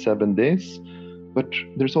know these 7 days. But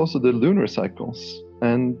there's also the lunar cycles.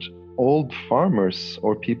 And old farmers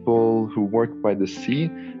or people who work by the sea,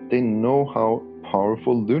 they know how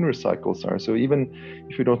powerful lunar cycles are. So even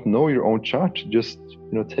if you don't know your own chart, just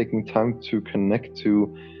taking time to connect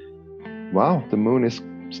to, wow, the moon is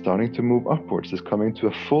starting to move upwards, it's coming to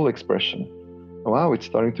a full expression. Wow, it's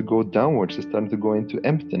starting to go downwards, it's starting to go into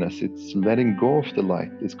emptiness, it's letting go of the light,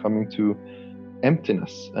 it's coming to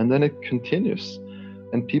emptiness, and then it continues.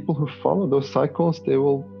 And people who follow those cycles, they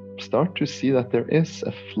will start to see that there is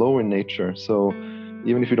a flow in nature. So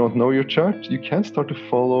even if you don't know your chart, you can start to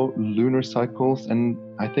follow lunar cycles, and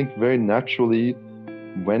I think very naturally,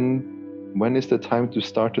 when is the time to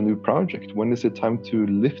start a new project? When is it time to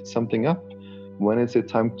lift something up? When is it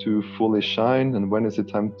time to fully shine? And when is it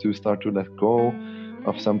time to start to let go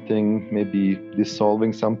of something, maybe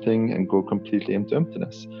dissolving something and go completely into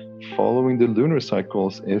emptiness? Following the lunar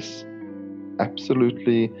cycles is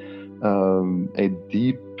absolutely a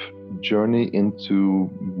deep journey into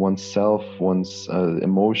oneself, one's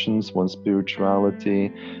emotions, one's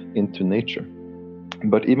spirituality, into nature.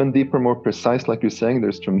 But even deeper, more precise, like you're saying,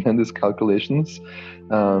 there's tremendous calculations.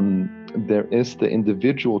 There is the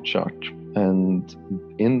individual chart. And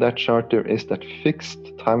in that chart, there is that fixed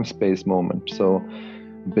time-space moment. So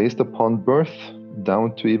based upon birth,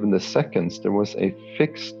 down to even the seconds, there was a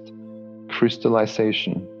fixed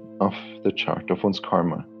crystallization of the chart, of one's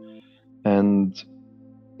karma. And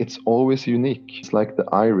it's always unique. It's like the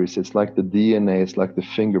iris, it's like the DNA, it's like the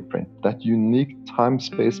fingerprint. That unique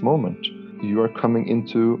time-space moment. You are coming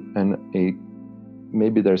into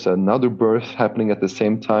maybe there's another birth happening at the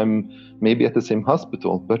same time, maybe at the same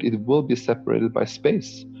hospital, but it will be separated by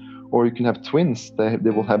space. Or you can have twins, they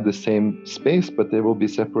will have the same space, but they will be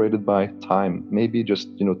separated by time. Maybe just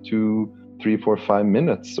 2, 3, 4, 5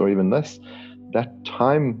 minutes, or even less. That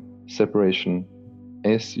time separation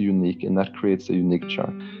is unique, and that creates a unique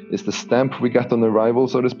chart. It's the stamp we got on arrival,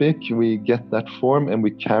 so to speak. We get that form and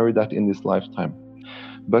we carry that in this lifetime.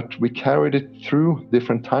 But we carried it through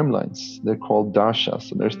different timelines. They're called dashas.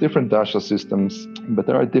 So there's different dasha systems, but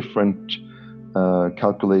there are different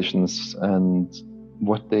calculations, and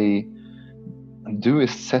what they do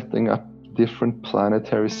is setting up different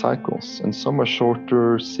planetary cycles, and some are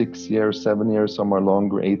shorter, 6 years, 7 years, some are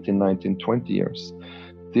longer, 18, 19, 20 years,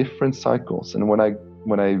 different cycles. And when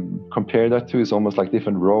I compare that to, it's almost like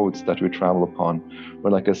different roads that we travel upon,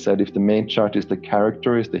 where, like I said, if the main chart is the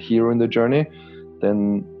character, is the hero in the journey,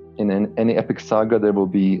 then in any epic saga there will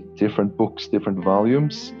be different books, different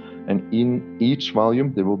volumes, and in each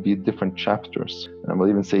volume there will be different chapters. And I will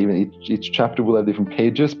even say each chapter will have different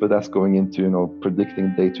pages, but that's going into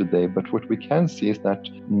predicting day to day. But what we can see is that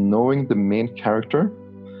knowing the main character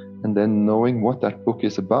and then knowing what that book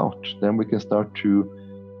is about, then we can start to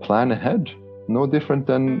plan ahead. No different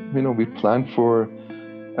than we plan for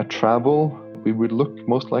a travel. We would look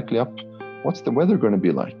most likely up, what's the weather going to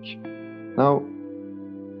be like? Now,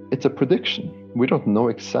 it's a prediction. We don't know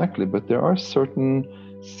exactly, but there are certain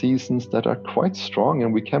seasons that are quite strong,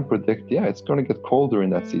 and we can predict, it's going to get colder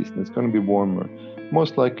in that season, it's going to be warmer,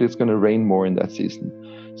 most likely it's going to rain more in that season.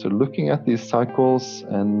 So looking at these cycles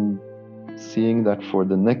and seeing that for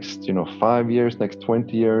the next 5 years, next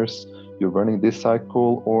 20 years, you're running this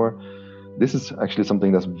cycle, or this is actually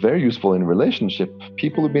something that's very useful in relationship.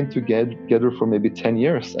 People who've been together for maybe 10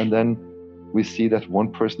 years, and then we see that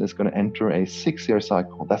one person is going to enter a 6-year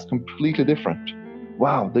cycle. That's completely different.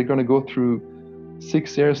 Wow, they're going to go through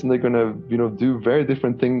 6 years and they're going to do very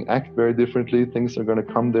different things, act very differently. Things are going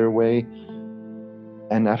to come their way,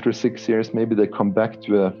 and after 6 years maybe they come back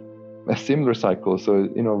to a similar cycle. So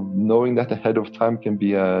knowing that ahead of time can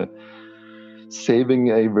be saving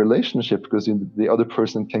a relationship, because the other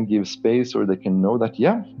person can give space, or they can know that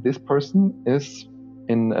this person is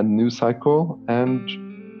in a new cycle, and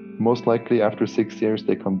most likely after 6 years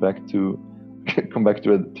they come back to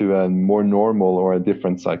a more normal or a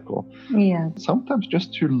different cycle. Sometimes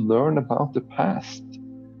just to learn about the past,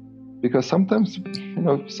 because sometimes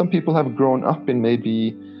some people have grown up in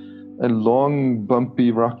maybe a long,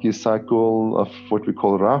 bumpy, rocky cycle of what we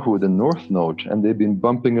call Rahu, the North Node, and they've been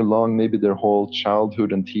bumping along maybe their whole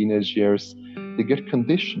childhood and teenage years. They get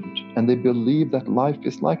conditioned, and they believe that life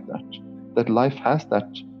is like that life has that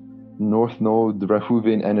North Node, the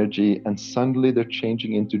Rahuvian energy, and suddenly they're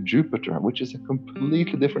changing into Jupiter, which is a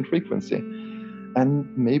completely different frequency.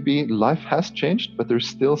 And maybe life has changed, but they're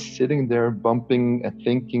still sitting there bumping and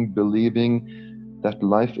thinking, believing that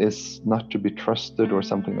life is not to be trusted or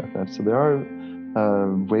something like that. So there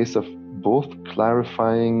are ways of both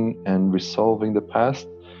clarifying and resolving the past,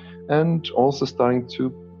 and also starting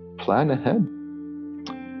to plan ahead.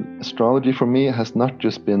 Astrology for me has not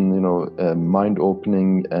just been,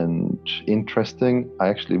 mind-opening and interesting. I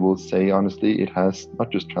actually will say honestly, it has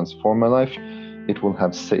not just transformed my life,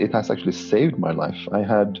 it has actually saved my life. I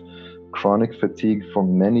had chronic fatigue for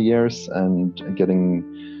many years and getting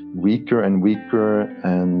weaker and weaker,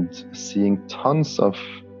 and seeing tons of,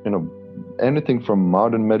 anything from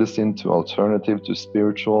modern medicine to alternative to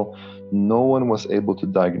spiritual. No one was able to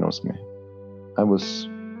diagnose me. I was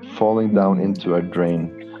falling down into a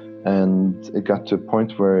drain. And it got to a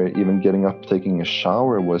point where even getting up, taking a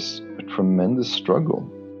shower was a tremendous struggle.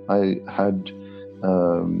 I had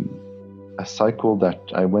a cycle that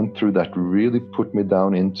I went through that really put me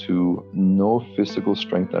down into no physical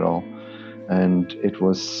strength at all. And it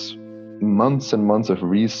was months and months of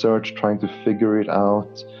research trying to figure it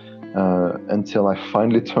out, until I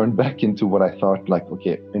finally turned back into what I thought,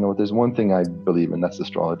 okay, there's one thing I believe in, that's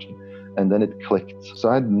astrology. And then it clicked. So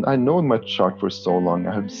I'd known my chart for so long.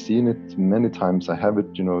 I had seen it many times. I have it,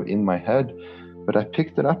 in my head. But I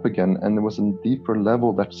picked it up again, and it was a deeper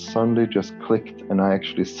level that suddenly just clicked. And I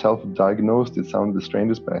actually self-diagnosed. It sounded the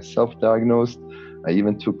strangest, but I self-diagnosed. I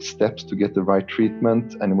even took steps to get the right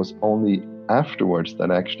treatment. And it was only afterwards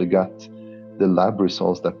that I actually got the lab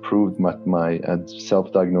results that proved my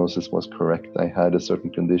self-diagnosis was correct. I had a certain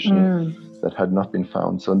condition that had not been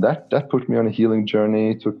found. So that put me on a healing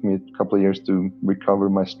journey. It took me a couple of years to recover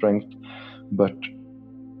my strength. But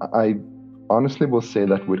I honestly will say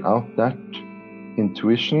that without that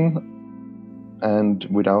intuition and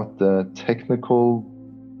without the technical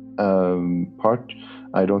part,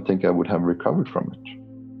 I don't think I would have recovered from it.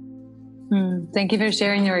 Thank you for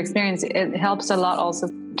sharing your experience. It helps a lot also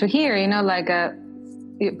to hear,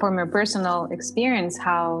 from your personal experience,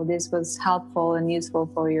 how this was helpful and useful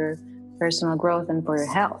for your personal growth and for your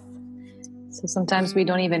health. So sometimes we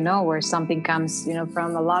don't even know where something comes,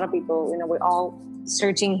 from a lot of people. We're all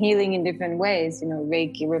searching healing in different ways,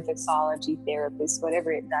 Reiki, reflexology, therapists,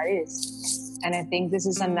 whatever that is. And I think this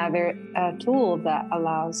is another tool that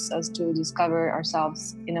allows us to discover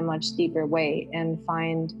ourselves in a much deeper way and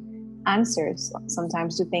find answers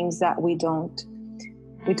sometimes to things that we don't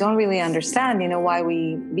we don't really understand, why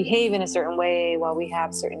we behave in a certain way, why we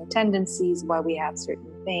have certain tendencies, why we have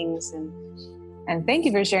certain things. And thank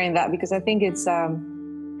you for sharing that, because I think it's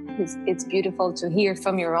beautiful to hear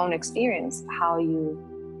from your own experience how you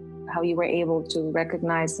were able to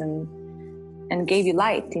recognize and gave you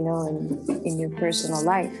light, in your personal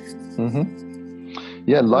life. Mm-hmm.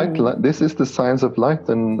 Yeah, light. This is the science of light,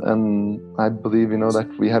 and I believe that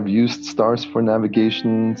we have used stars for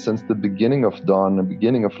navigation since the beginning of dawn, the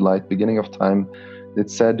beginning of light, beginning of time. It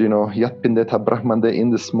said, Yat Pindeta Brahmande, in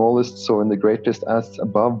the smallest, so in the greatest, as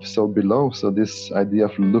above, so below. So this idea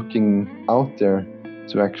of looking out there,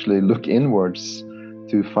 to actually look inwards,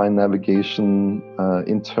 to find navigation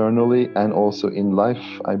internally and also in life,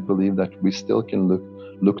 I believe that we still can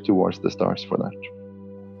look towards the stars for that.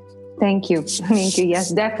 Thank you. Yes,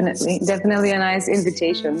 definitely a nice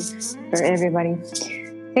invitation for everybody.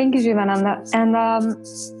 Thank you, Jivananda. And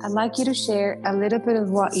I'd like you to share a little bit of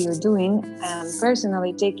what you're doing.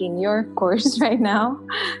 Personally taking your course right now,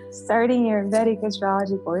 starting your Vedic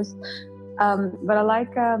astrology course. But I'd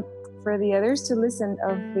like for the others to listen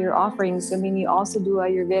of your offerings. I mean, you also do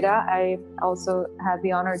Ayurveda. I also had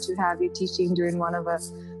the honor to have you teaching during one of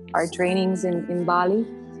our trainings in Bali.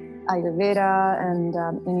 Ayurveda and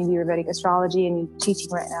in Ayurvedic astrology, and you're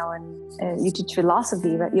teaching right now, and you teach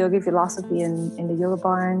philosophy, right? Yoga philosophy in the Yoga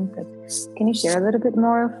Barn. But can you share a little bit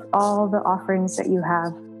more of all the offerings that you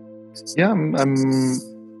have? Yeah,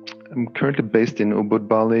 I'm currently based in Ubud,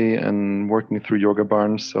 Bali, and working through Yoga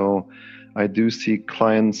Barn. So I do see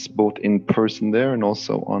clients both in person there and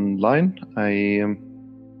also online.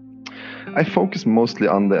 I focus mostly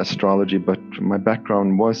on the astrology, but my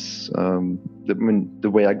background was the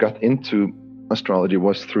way I got into astrology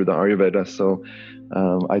was through the Ayurveda. So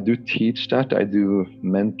I do teach that. I do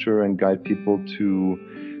mentor and guide people to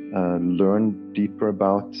learn deeper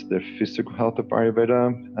about the physical health of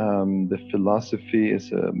Ayurveda. The philosophy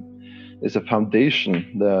is a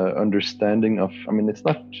foundation. The understanding of,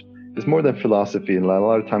 it's more than philosophy. A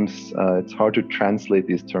lot of times it's hard to translate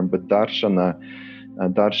these terms, but darshana.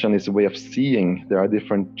 Darshan is a way of seeing. There are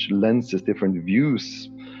different lenses, different views,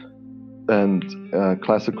 and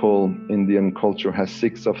classical Indian culture has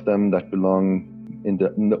 6 of them that belong in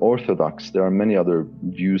the Orthodox. There are many other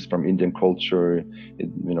views from Indian culture.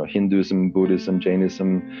 Hinduism, Buddhism,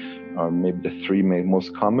 Jainism are maybe the 3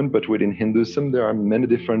 most common. But within Hinduism, there are many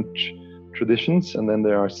different traditions, and then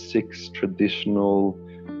there are 6 traditional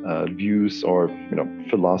views or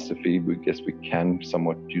philosophy. We guess we can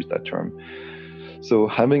somewhat use that term. So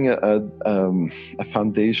having a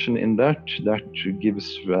foundation in that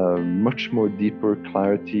gives much more deeper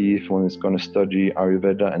clarity if one is going to study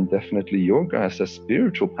Ayurveda, and definitely yoga as a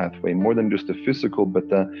spiritual pathway, more than just the physical, but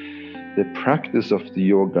the practice of the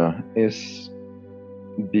yoga is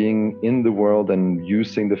being in the world and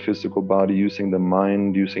using the physical body, using the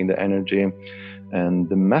mind, using the energy. And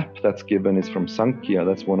the map that's given is from Sankhya.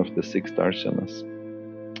 That's one of the 6 darshanas.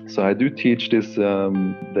 So I do teach this,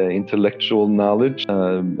 the intellectual knowledge,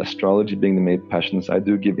 astrology being the main passions. I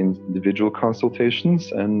do give individual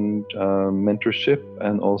consultations and mentorship,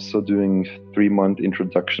 and also doing 3-month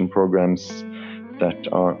introduction programs that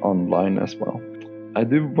are online as well. I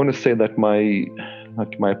do want to say that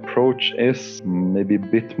my approach is maybe a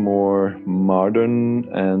bit more modern,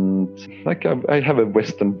 and I have a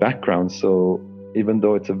Western background. So even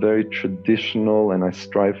though it's a very traditional, and I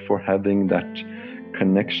strive for having that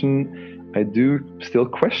connection, I do still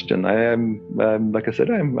question. I am, like I said,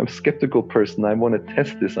 I'm a skeptical person. I want to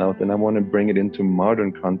test this out, and I want to bring it into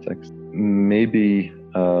modern context. Maybe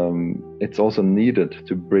it's also needed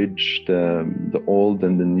to bridge the old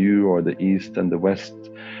and the new, or the East and the West.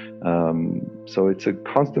 So it's a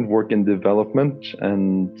constant work in development,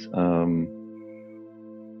 and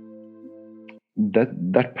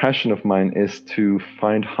that passion of mine is to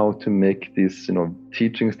find how to make these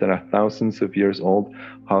teachings that are thousands of years old,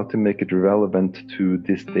 how to make it relevant to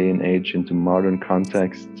this day and age, into modern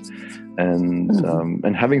context.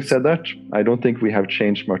 And having said that, I don't think we have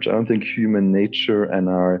changed much. I don't think human nature and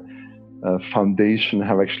our foundation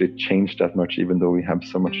have actually changed that much, even though we have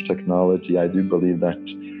so much technology. I do believe that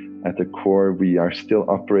at the core we are still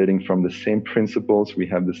operating from the same principles. We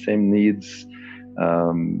have the same needs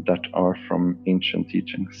that are from ancient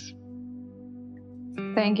teachings.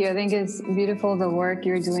 Thank you. I think it's beautiful the work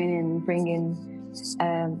you're doing in bringing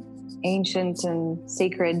ancient and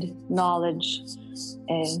sacred knowledge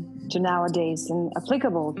to nowadays and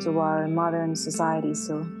applicable to our modern society.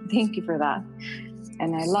 So thank you for that.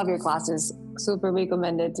 And I love your classes. Super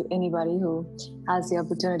recommended to anybody who has the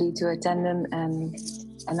opportunity to attend them,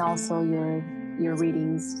 and also your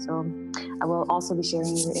readings. So I will also be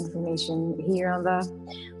sharing your information here on the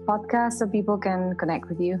podcast so people can connect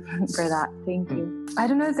with you for that. Thank you. I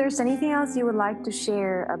don't know if there's anything else you would like to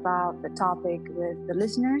share about the topic with the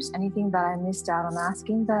listeners, anything that I missed out on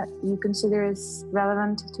asking that you consider is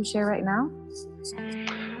relevant to share right now?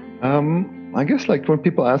 I guess like when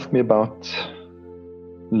people ask me about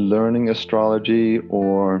learning astrology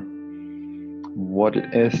or what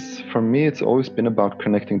it is, for me it's always been about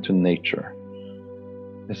connecting to nature.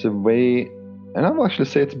 It's a way, and I will actually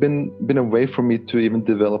say it's been a way for me to even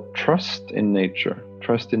develop trust in nature,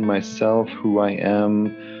 trust in myself, who I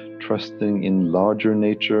am, trusting in larger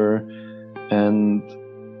nature. And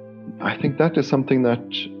I think that is something that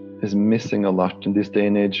is missing a lot in this day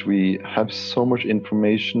and age. We have so much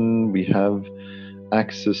information, we have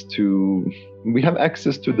access to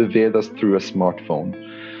the Vedas through a smartphone,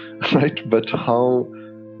 right? But how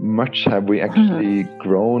much have we actually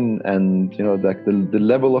grown, and like the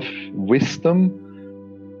level of wisdom,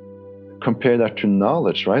 compare that to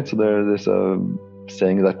knowledge, right? So there's a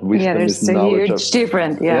saying that wisdom is knowledge. Huge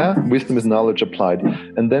difference. Wisdom is knowledge applied.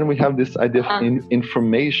 And then we have this idea of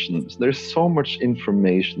information. So there's so much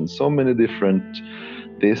information, so many different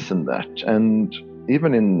this and that. And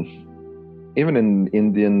even in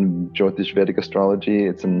Indian Jyotish Vedic astrology,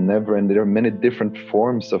 it's a never ending. There are many different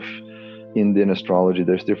forms of Indian astrology.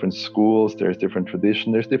 There's different schools, there's different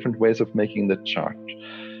tradition, there's different ways of making the chart.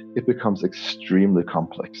 It becomes extremely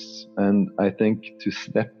complex. And I think to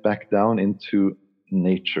step back down into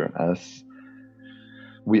nature as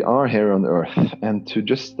we are here on Earth, and to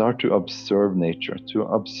just start to observe nature, to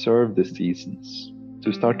observe the seasons,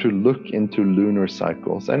 to start to look into lunar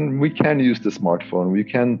cycles. And we can use the smartphone, we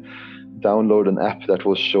can download an app that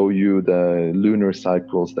will show you the lunar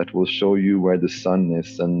cycles, that will show you where the sun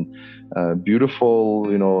is, and beautiful,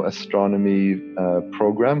 astronomy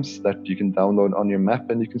programs that you can download on your map,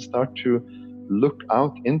 and you can start to look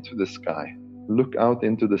out into the sky, look out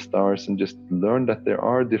into the stars, and just learn that there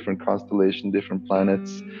are different constellations, different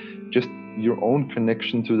planets, just your own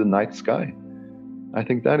connection to the night sky. I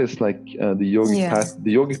think that is like the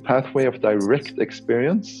yogic pathway of direct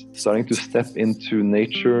experience, starting to step into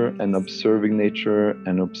nature and observing nature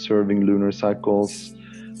and observing lunar cycles.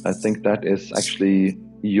 I think that is actually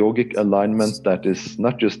yogic alignment that is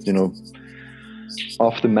not just,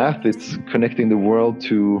 off the mat. It's connecting the world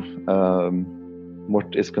to what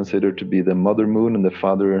is considered to be the mother moon and the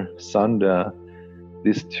father sun,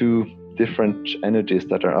 these two different energies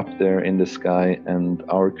that are up there in the sky, and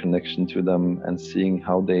our connection to them, and seeing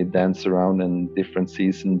how they dance around in different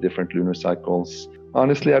seasons, different lunar cycles.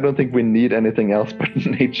 Honestly, I don't think we need anything else but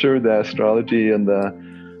nature, the astrology, and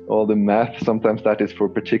all the math. Sometimes that is for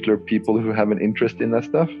particular people who have an interest in that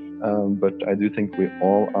stuff. But I do think we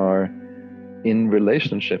all are in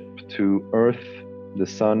relationship to Earth, the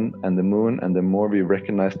sun, and the moon. And the more we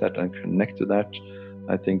recognize that and connect to that,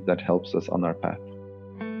 I think that helps us on our path.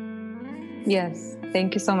 Yes,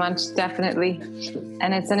 thank you so much. Definitely.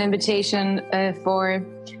 And it's an invitation for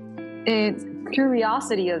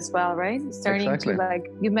curiosity as well, right? Starting to,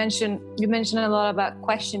 like, you mentioned a lot about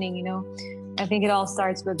questioning, I think it all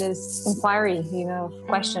starts with this inquiry,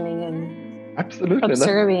 questioning and absolutely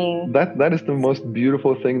observing. That is the most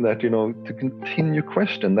beautiful thing, that, to continue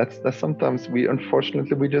question. That's sometimes we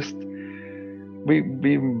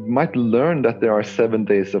might learn that there are 7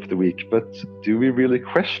 days of the week, but do we really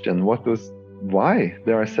question why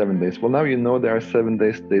there are 7 days? Well, now there are 7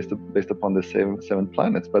 days based upon the seven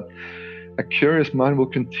planets, but a curious mind will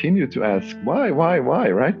continue to ask why,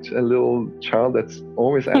 right? A little child that's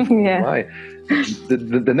always asking why.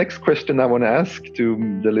 The next question I want to ask to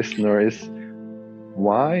the listener is,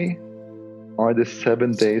 why are the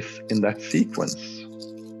 7 days in that sequence?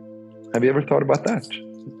 Have you ever thought about that?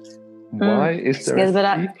 Why is there a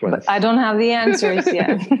sequence? But I don't have the answers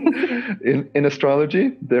yet. In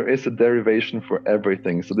astrology, there is a derivation for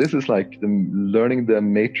everything. So this is like learning the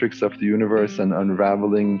matrix of the universe and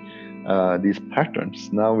unraveling these patterns.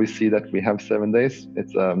 Now we see that we have 7 days.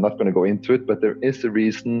 I'm not going to go into it, but there is a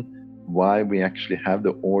reason why we actually have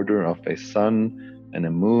the order of a sun and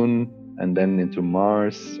a moon, and then into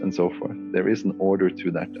Mars and so forth. There is an order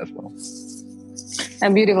to that as well. A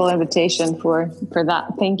beautiful invitation for that.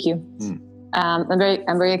 Thank you. I'm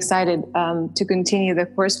very excited to continue the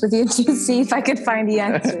course with you to see if I could find the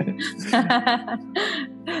answer.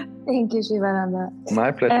 Thank you, Shivananda.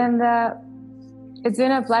 My pleasure. And it's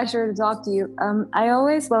been a pleasure to talk to you. I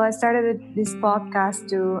started this podcast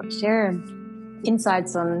to share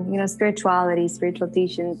insights on spirituality, spiritual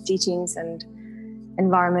teachings, and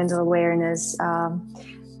environmental awareness.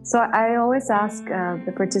 So I always ask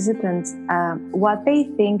the participants what they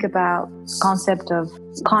think about the concept of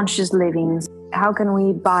conscious living. How can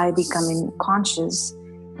we, by becoming conscious,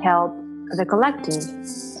 help the collective?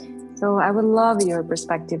 So I would love your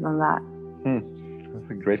perspective on that. That's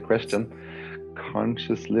a great question.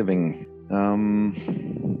 Conscious living.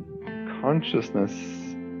 Consciousness.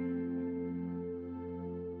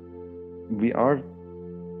 We are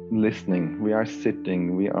listening, we are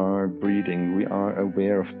sitting, we are breathing, we are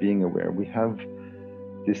aware of being aware. We have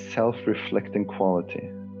this self-reflecting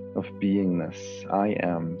quality of beingness. I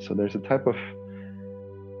am. So there's a type of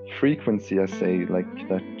frequency, I say, like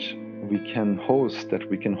that we can host, that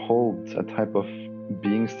we can hold, a type of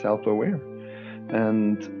being self-aware.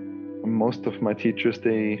 And most of my teachers,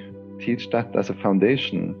 they teach that as a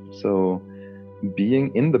foundation. So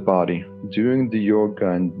being in the body, doing the yoga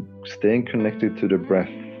and staying connected to the breath,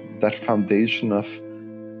 that foundation of,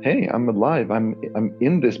 hey, I'm alive, I'm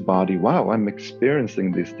in this body, wow, I'm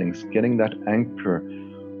experiencing these things, getting that anchor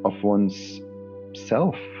of one's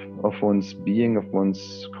self, of one's being, of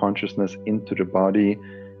one's consciousness into the body,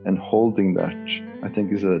 and holding that, I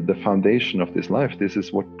think, is the foundation of this life. This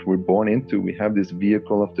is what we're born into. We have this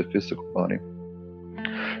vehicle of the physical body.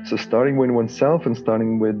 So starting with oneself and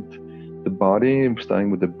starting with the body,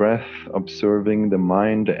 starting with the breath, observing the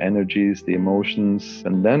mind, the energies, the emotions,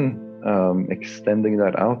 and then extending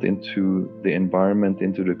that out into the environment,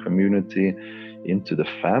 into the community, into the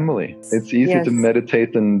family. It's easy to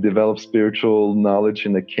meditate and develop spiritual knowledge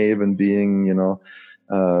in a cave and being,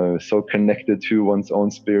 so connected to one's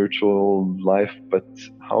own spiritual life, but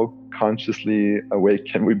how consciously awake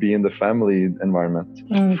can we be in the family environment?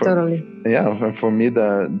 Totally. Yeah, for me,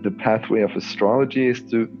 the pathway of astrology is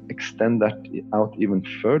to extend that out even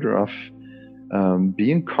further, of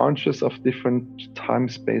being conscious of different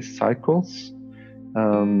time-space cycles.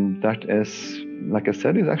 That is, like I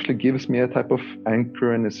said, it actually gives me a type of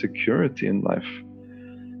anchor and a security in life.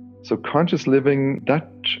 So conscious living, that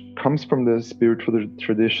comes from the spiritual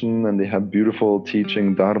tradition, and they have beautiful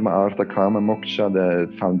teaching, Dharma, Artha, Kama, Moksha, the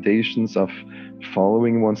foundations of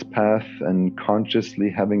following one's path and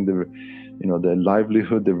consciously having the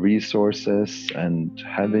livelihood, the resources, and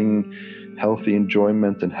having healthy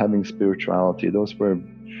enjoyment and having spirituality. Those were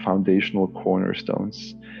foundational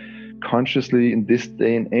cornerstones. Consciously, in this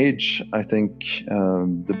day and age, I think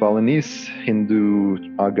the Balinese Hindu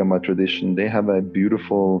Agama tradition, they have a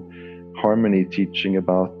beautiful harmony teaching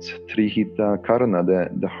about Trihita Karana,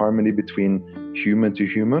 the harmony between human to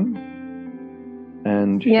human,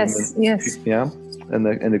 and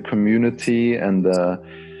and the community and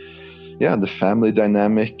the family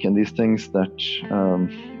dynamic, and these things that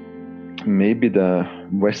maybe the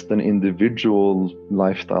Western individual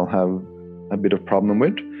lifestyle have a bit of problem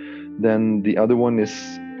with. Then the other one is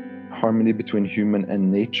harmony between human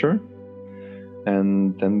and nature.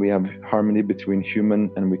 And then we have harmony between human,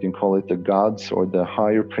 and we can call it the gods or the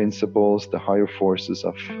higher principles, the higher forces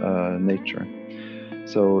of nature.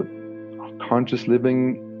 So conscious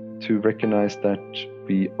living, to recognize that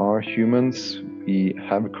we are humans, we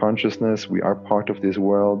have a consciousness, we are part of this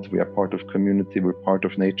world, we are part of community, we're part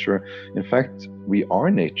of nature. In fact, we are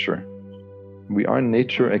nature. We are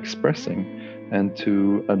nature expressing. And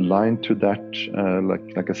to align to that,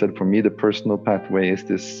 like I said, for me, the personal pathway is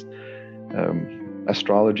this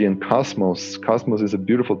astrology and cosmos. Cosmos is a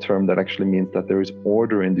beautiful term that actually means that there is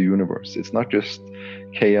order in the universe. It's not just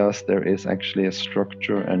chaos, there is actually a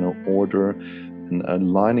structure and an order, and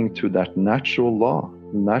aligning to that natural law,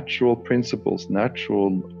 natural principles,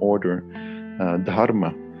 natural order,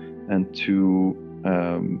 dharma, and to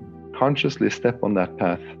consciously step on that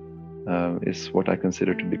path is what I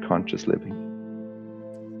consider to be conscious living.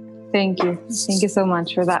 Thank you. Thank you so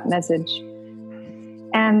much for that message.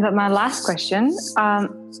 And my last question,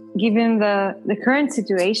 given the current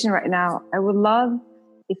situation right now, I would love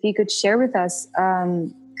if you could share with us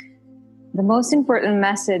the most important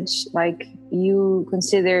message like you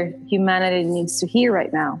consider humanity needs to hear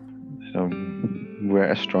right now. So where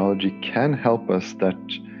astrology can help us, that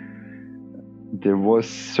there was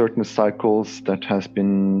certain cycles that has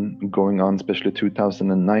been going on, especially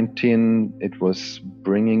 2019. It was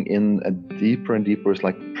bringing in a deeper and deeper, it's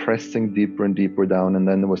like pressing deeper and deeper down. And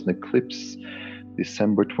then there was an eclipse,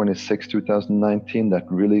 December 26, 2019, that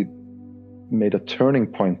really made a turning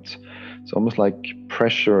point. It's almost like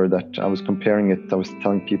pressure that I was comparing it. I was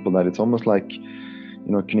telling people that it's almost like,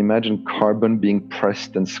 can you imagine carbon being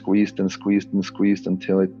pressed and squeezed and squeezed and squeezed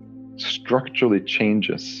until it structurally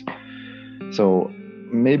changes? So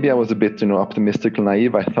maybe I was a bit, optimistic and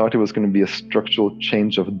naive. I thought it was going to be a structural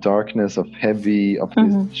change of darkness, of heavy, of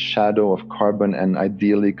this shadow of carbon, and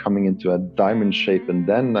ideally coming into a diamond shape. And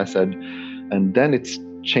then I said, and then it's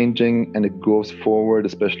changing and it goes forward,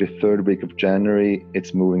 especially third week of January,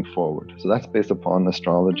 it's moving forward. So that's based upon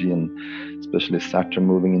astrology and especially Saturn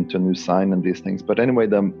moving into a new sign and these things. But anyway,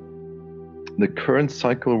 the current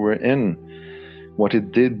cycle we're in, what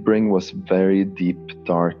it did bring was very deep,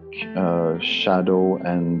 dark shadow,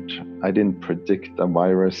 and I didn't predict a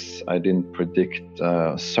virus. I didn't predict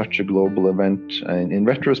such a global event. And in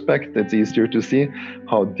retrospect, it's easier to see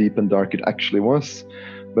how deep and dark it actually was.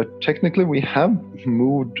 But technically, we have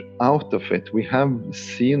moved out of it. We have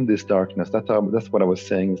seen this darkness. That's what I was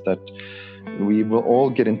saying, is that we will all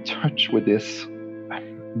get in touch with this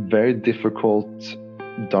very difficult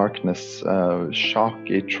darkness, shock,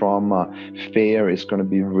 a trauma. Fear is going to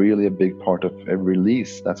be really a big part of a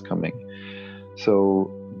release that's coming. So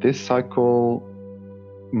this cycle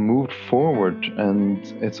moved forward, and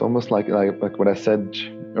it's almost like what I said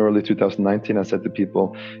early 2019. I said to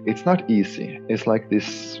people, it's not easy. It's like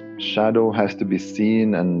this shadow has to be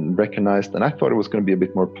seen and recognized, and I thought it was going to be a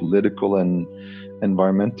bit more political and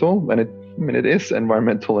environmental, and it is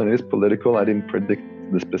environmental and it is political. I didn't predict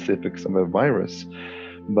the specifics of a virus.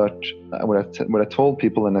 But what I told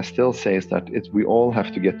people, and I still say, is that we all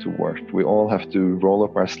have to get to work. We all have to roll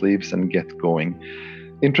up our sleeves and get going.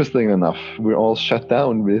 Interesting enough, we're all shut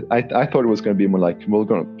down. I thought it was going to be more like we're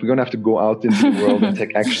going to have to go out into the world and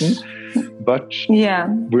take action. But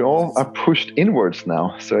we all are pushed inwards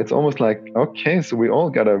now. So it's almost like, okay, so we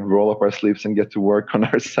all got to roll up our sleeves and get to work on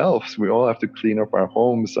ourselves. We all have to clean up our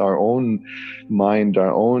homes, our own mind,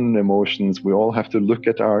 our own emotions. We all have to look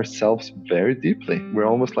at ourselves very deeply. We're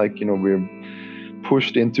almost like, we're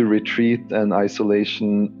pushed into retreat and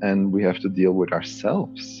isolation, and we have to deal with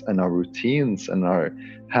ourselves and our routines and our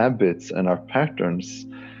habits and our patterns.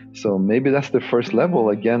 So maybe that's the first level.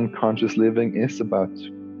 Again, conscious living is about,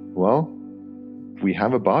 we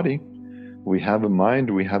have a body, we have a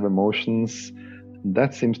mind, we have emotions.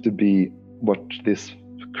 That seems to be what this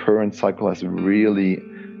current cycle has really,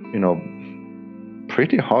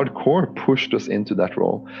 pretty hardcore pushed us into that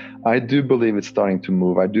role. I do believe it's starting to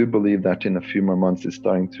move. I do believe that in a few more months it's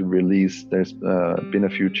starting to release. There's been a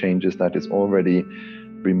few changes that is already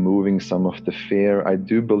removing some of the fear. I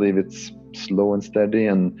do believe it's slow and steady,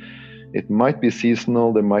 and it might be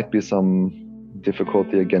seasonal. There might be some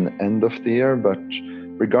difficulty again end of the year, but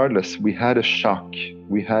regardless, we had a shock.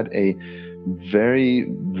 We had a very,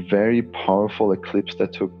 very powerful eclipse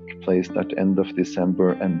that took place at the end of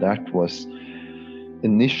December, and that was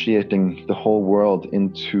initiating the whole world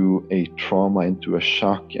into a trauma, into a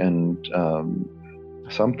shock. And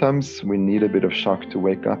sometimes we need a bit of shock to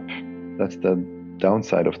wake up. That's the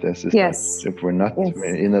downside of this, is that if we're not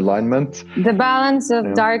in alignment, the balance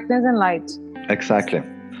of darkness and light. Exactly.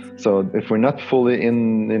 So if we're not fully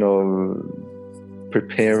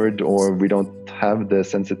prepared, or we don't have the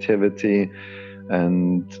sensitivity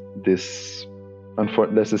and this,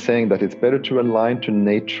 there's a saying that it's better to align to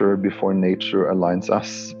nature before nature aligns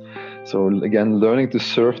us. So again, learning to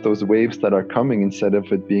surf those waves that are coming, instead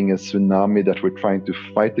of it being a tsunami that we're trying to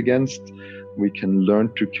fight against, we can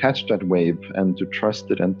learn to catch that wave and to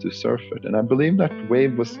trust it and to surf it. And I believe that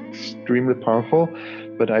wave was extremely powerful,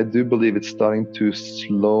 but I do believe it's starting to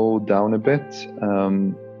slow down a bit.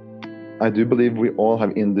 I do believe we all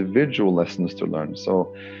have individual lessons to learn.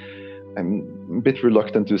 So I'm a bit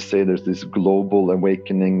reluctant to say there's this global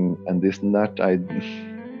awakening and this and that.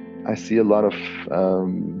 I see a lot of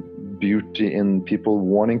beauty in people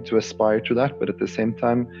wanting to aspire to that, but at the same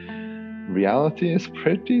time, reality is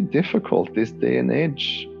pretty difficult this day and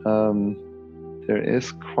age. There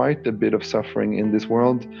is quite a bit of suffering in this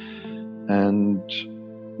world, and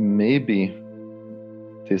maybe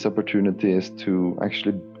this opportunity is to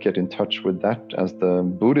actually get in touch with that. As the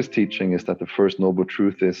Buddhist teaching is that the first noble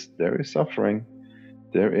truth is there is suffering,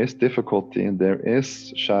 there is difficulty, there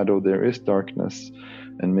is shadow, there is darkness.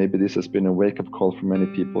 And maybe this has been a wake-up call for many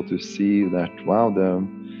people to see that,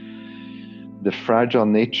 the fragile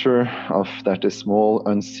nature of that a small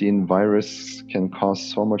unseen virus can cause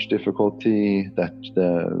so much difficulty, that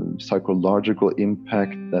the psychological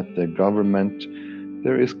impact, that the government,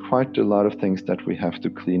 there is quite a lot of things that we have to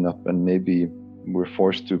clean up. And maybe we're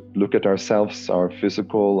forced to look at ourselves, our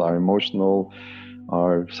physical, our emotional,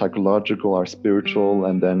 our psychological, our spiritual,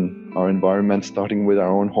 and then our environment, starting with our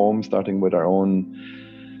own home, starting with our own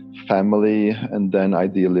family, and then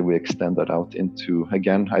ideally we extend that out into,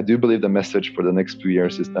 again, I do believe the message for the next few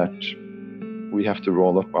years is that we have to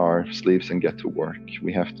roll up our sleeves and get to work.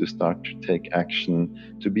 We have to start to take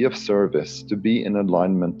action, to be of service, to be in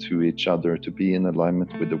alignment to each other, to be in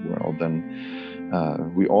alignment with the world.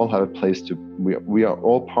 And we all have a place to, we are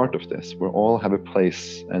all part of this. We all have a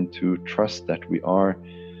place, and to trust that we are,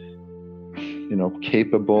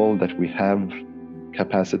 capable, that we have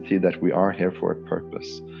capacity, that we are here for a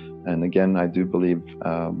purpose. And again, I do believe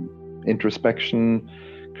introspection,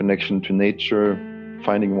 connection to nature,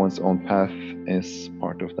 finding one's own path is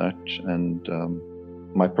part of that. And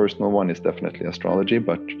my personal one is definitely astrology,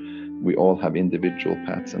 but we all have individual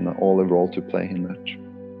paths and all a role to play in that.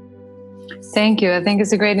 Thank you. I think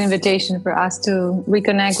it's a great invitation for us to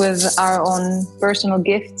reconnect with our own personal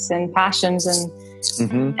gifts and passions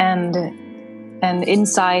and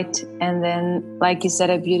insight, and then, like you said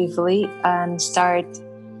it beautifully, and start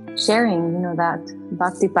sharing, that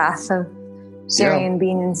bhakti path of sharing and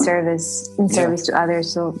being in service to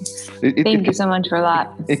others. So thank you so much for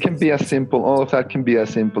that. It can be as simple, all of that can be as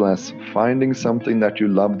simple as finding something that you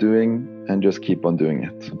love doing and just keep on doing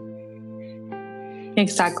it.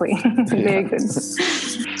 Exactly. Very good.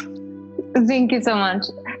 Thank you so much.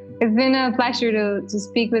 It's been a pleasure to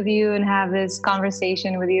speak with you and have this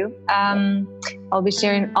conversation with you. I'll be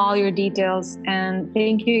sharing all your details, and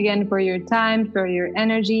thank you again for your time, for your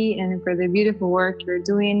energy, and for the beautiful work you're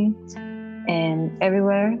doing and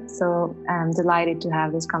everywhere. So I'm delighted to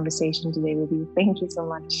have this conversation today with you. Thank you so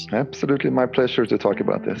much. Absolutely. My pleasure to talk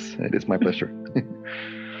about this. It is my pleasure.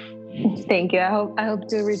 Thank you. I hope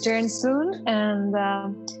to return soon, and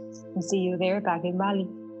see you there back in Bali.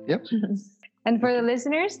 Yep. And for the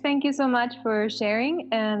listeners, thank you so much for sharing,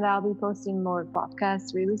 and I'll be posting more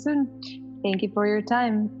podcasts really soon. Thank you for your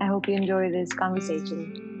time. I hope you enjoy this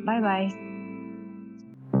conversation. Bye-bye.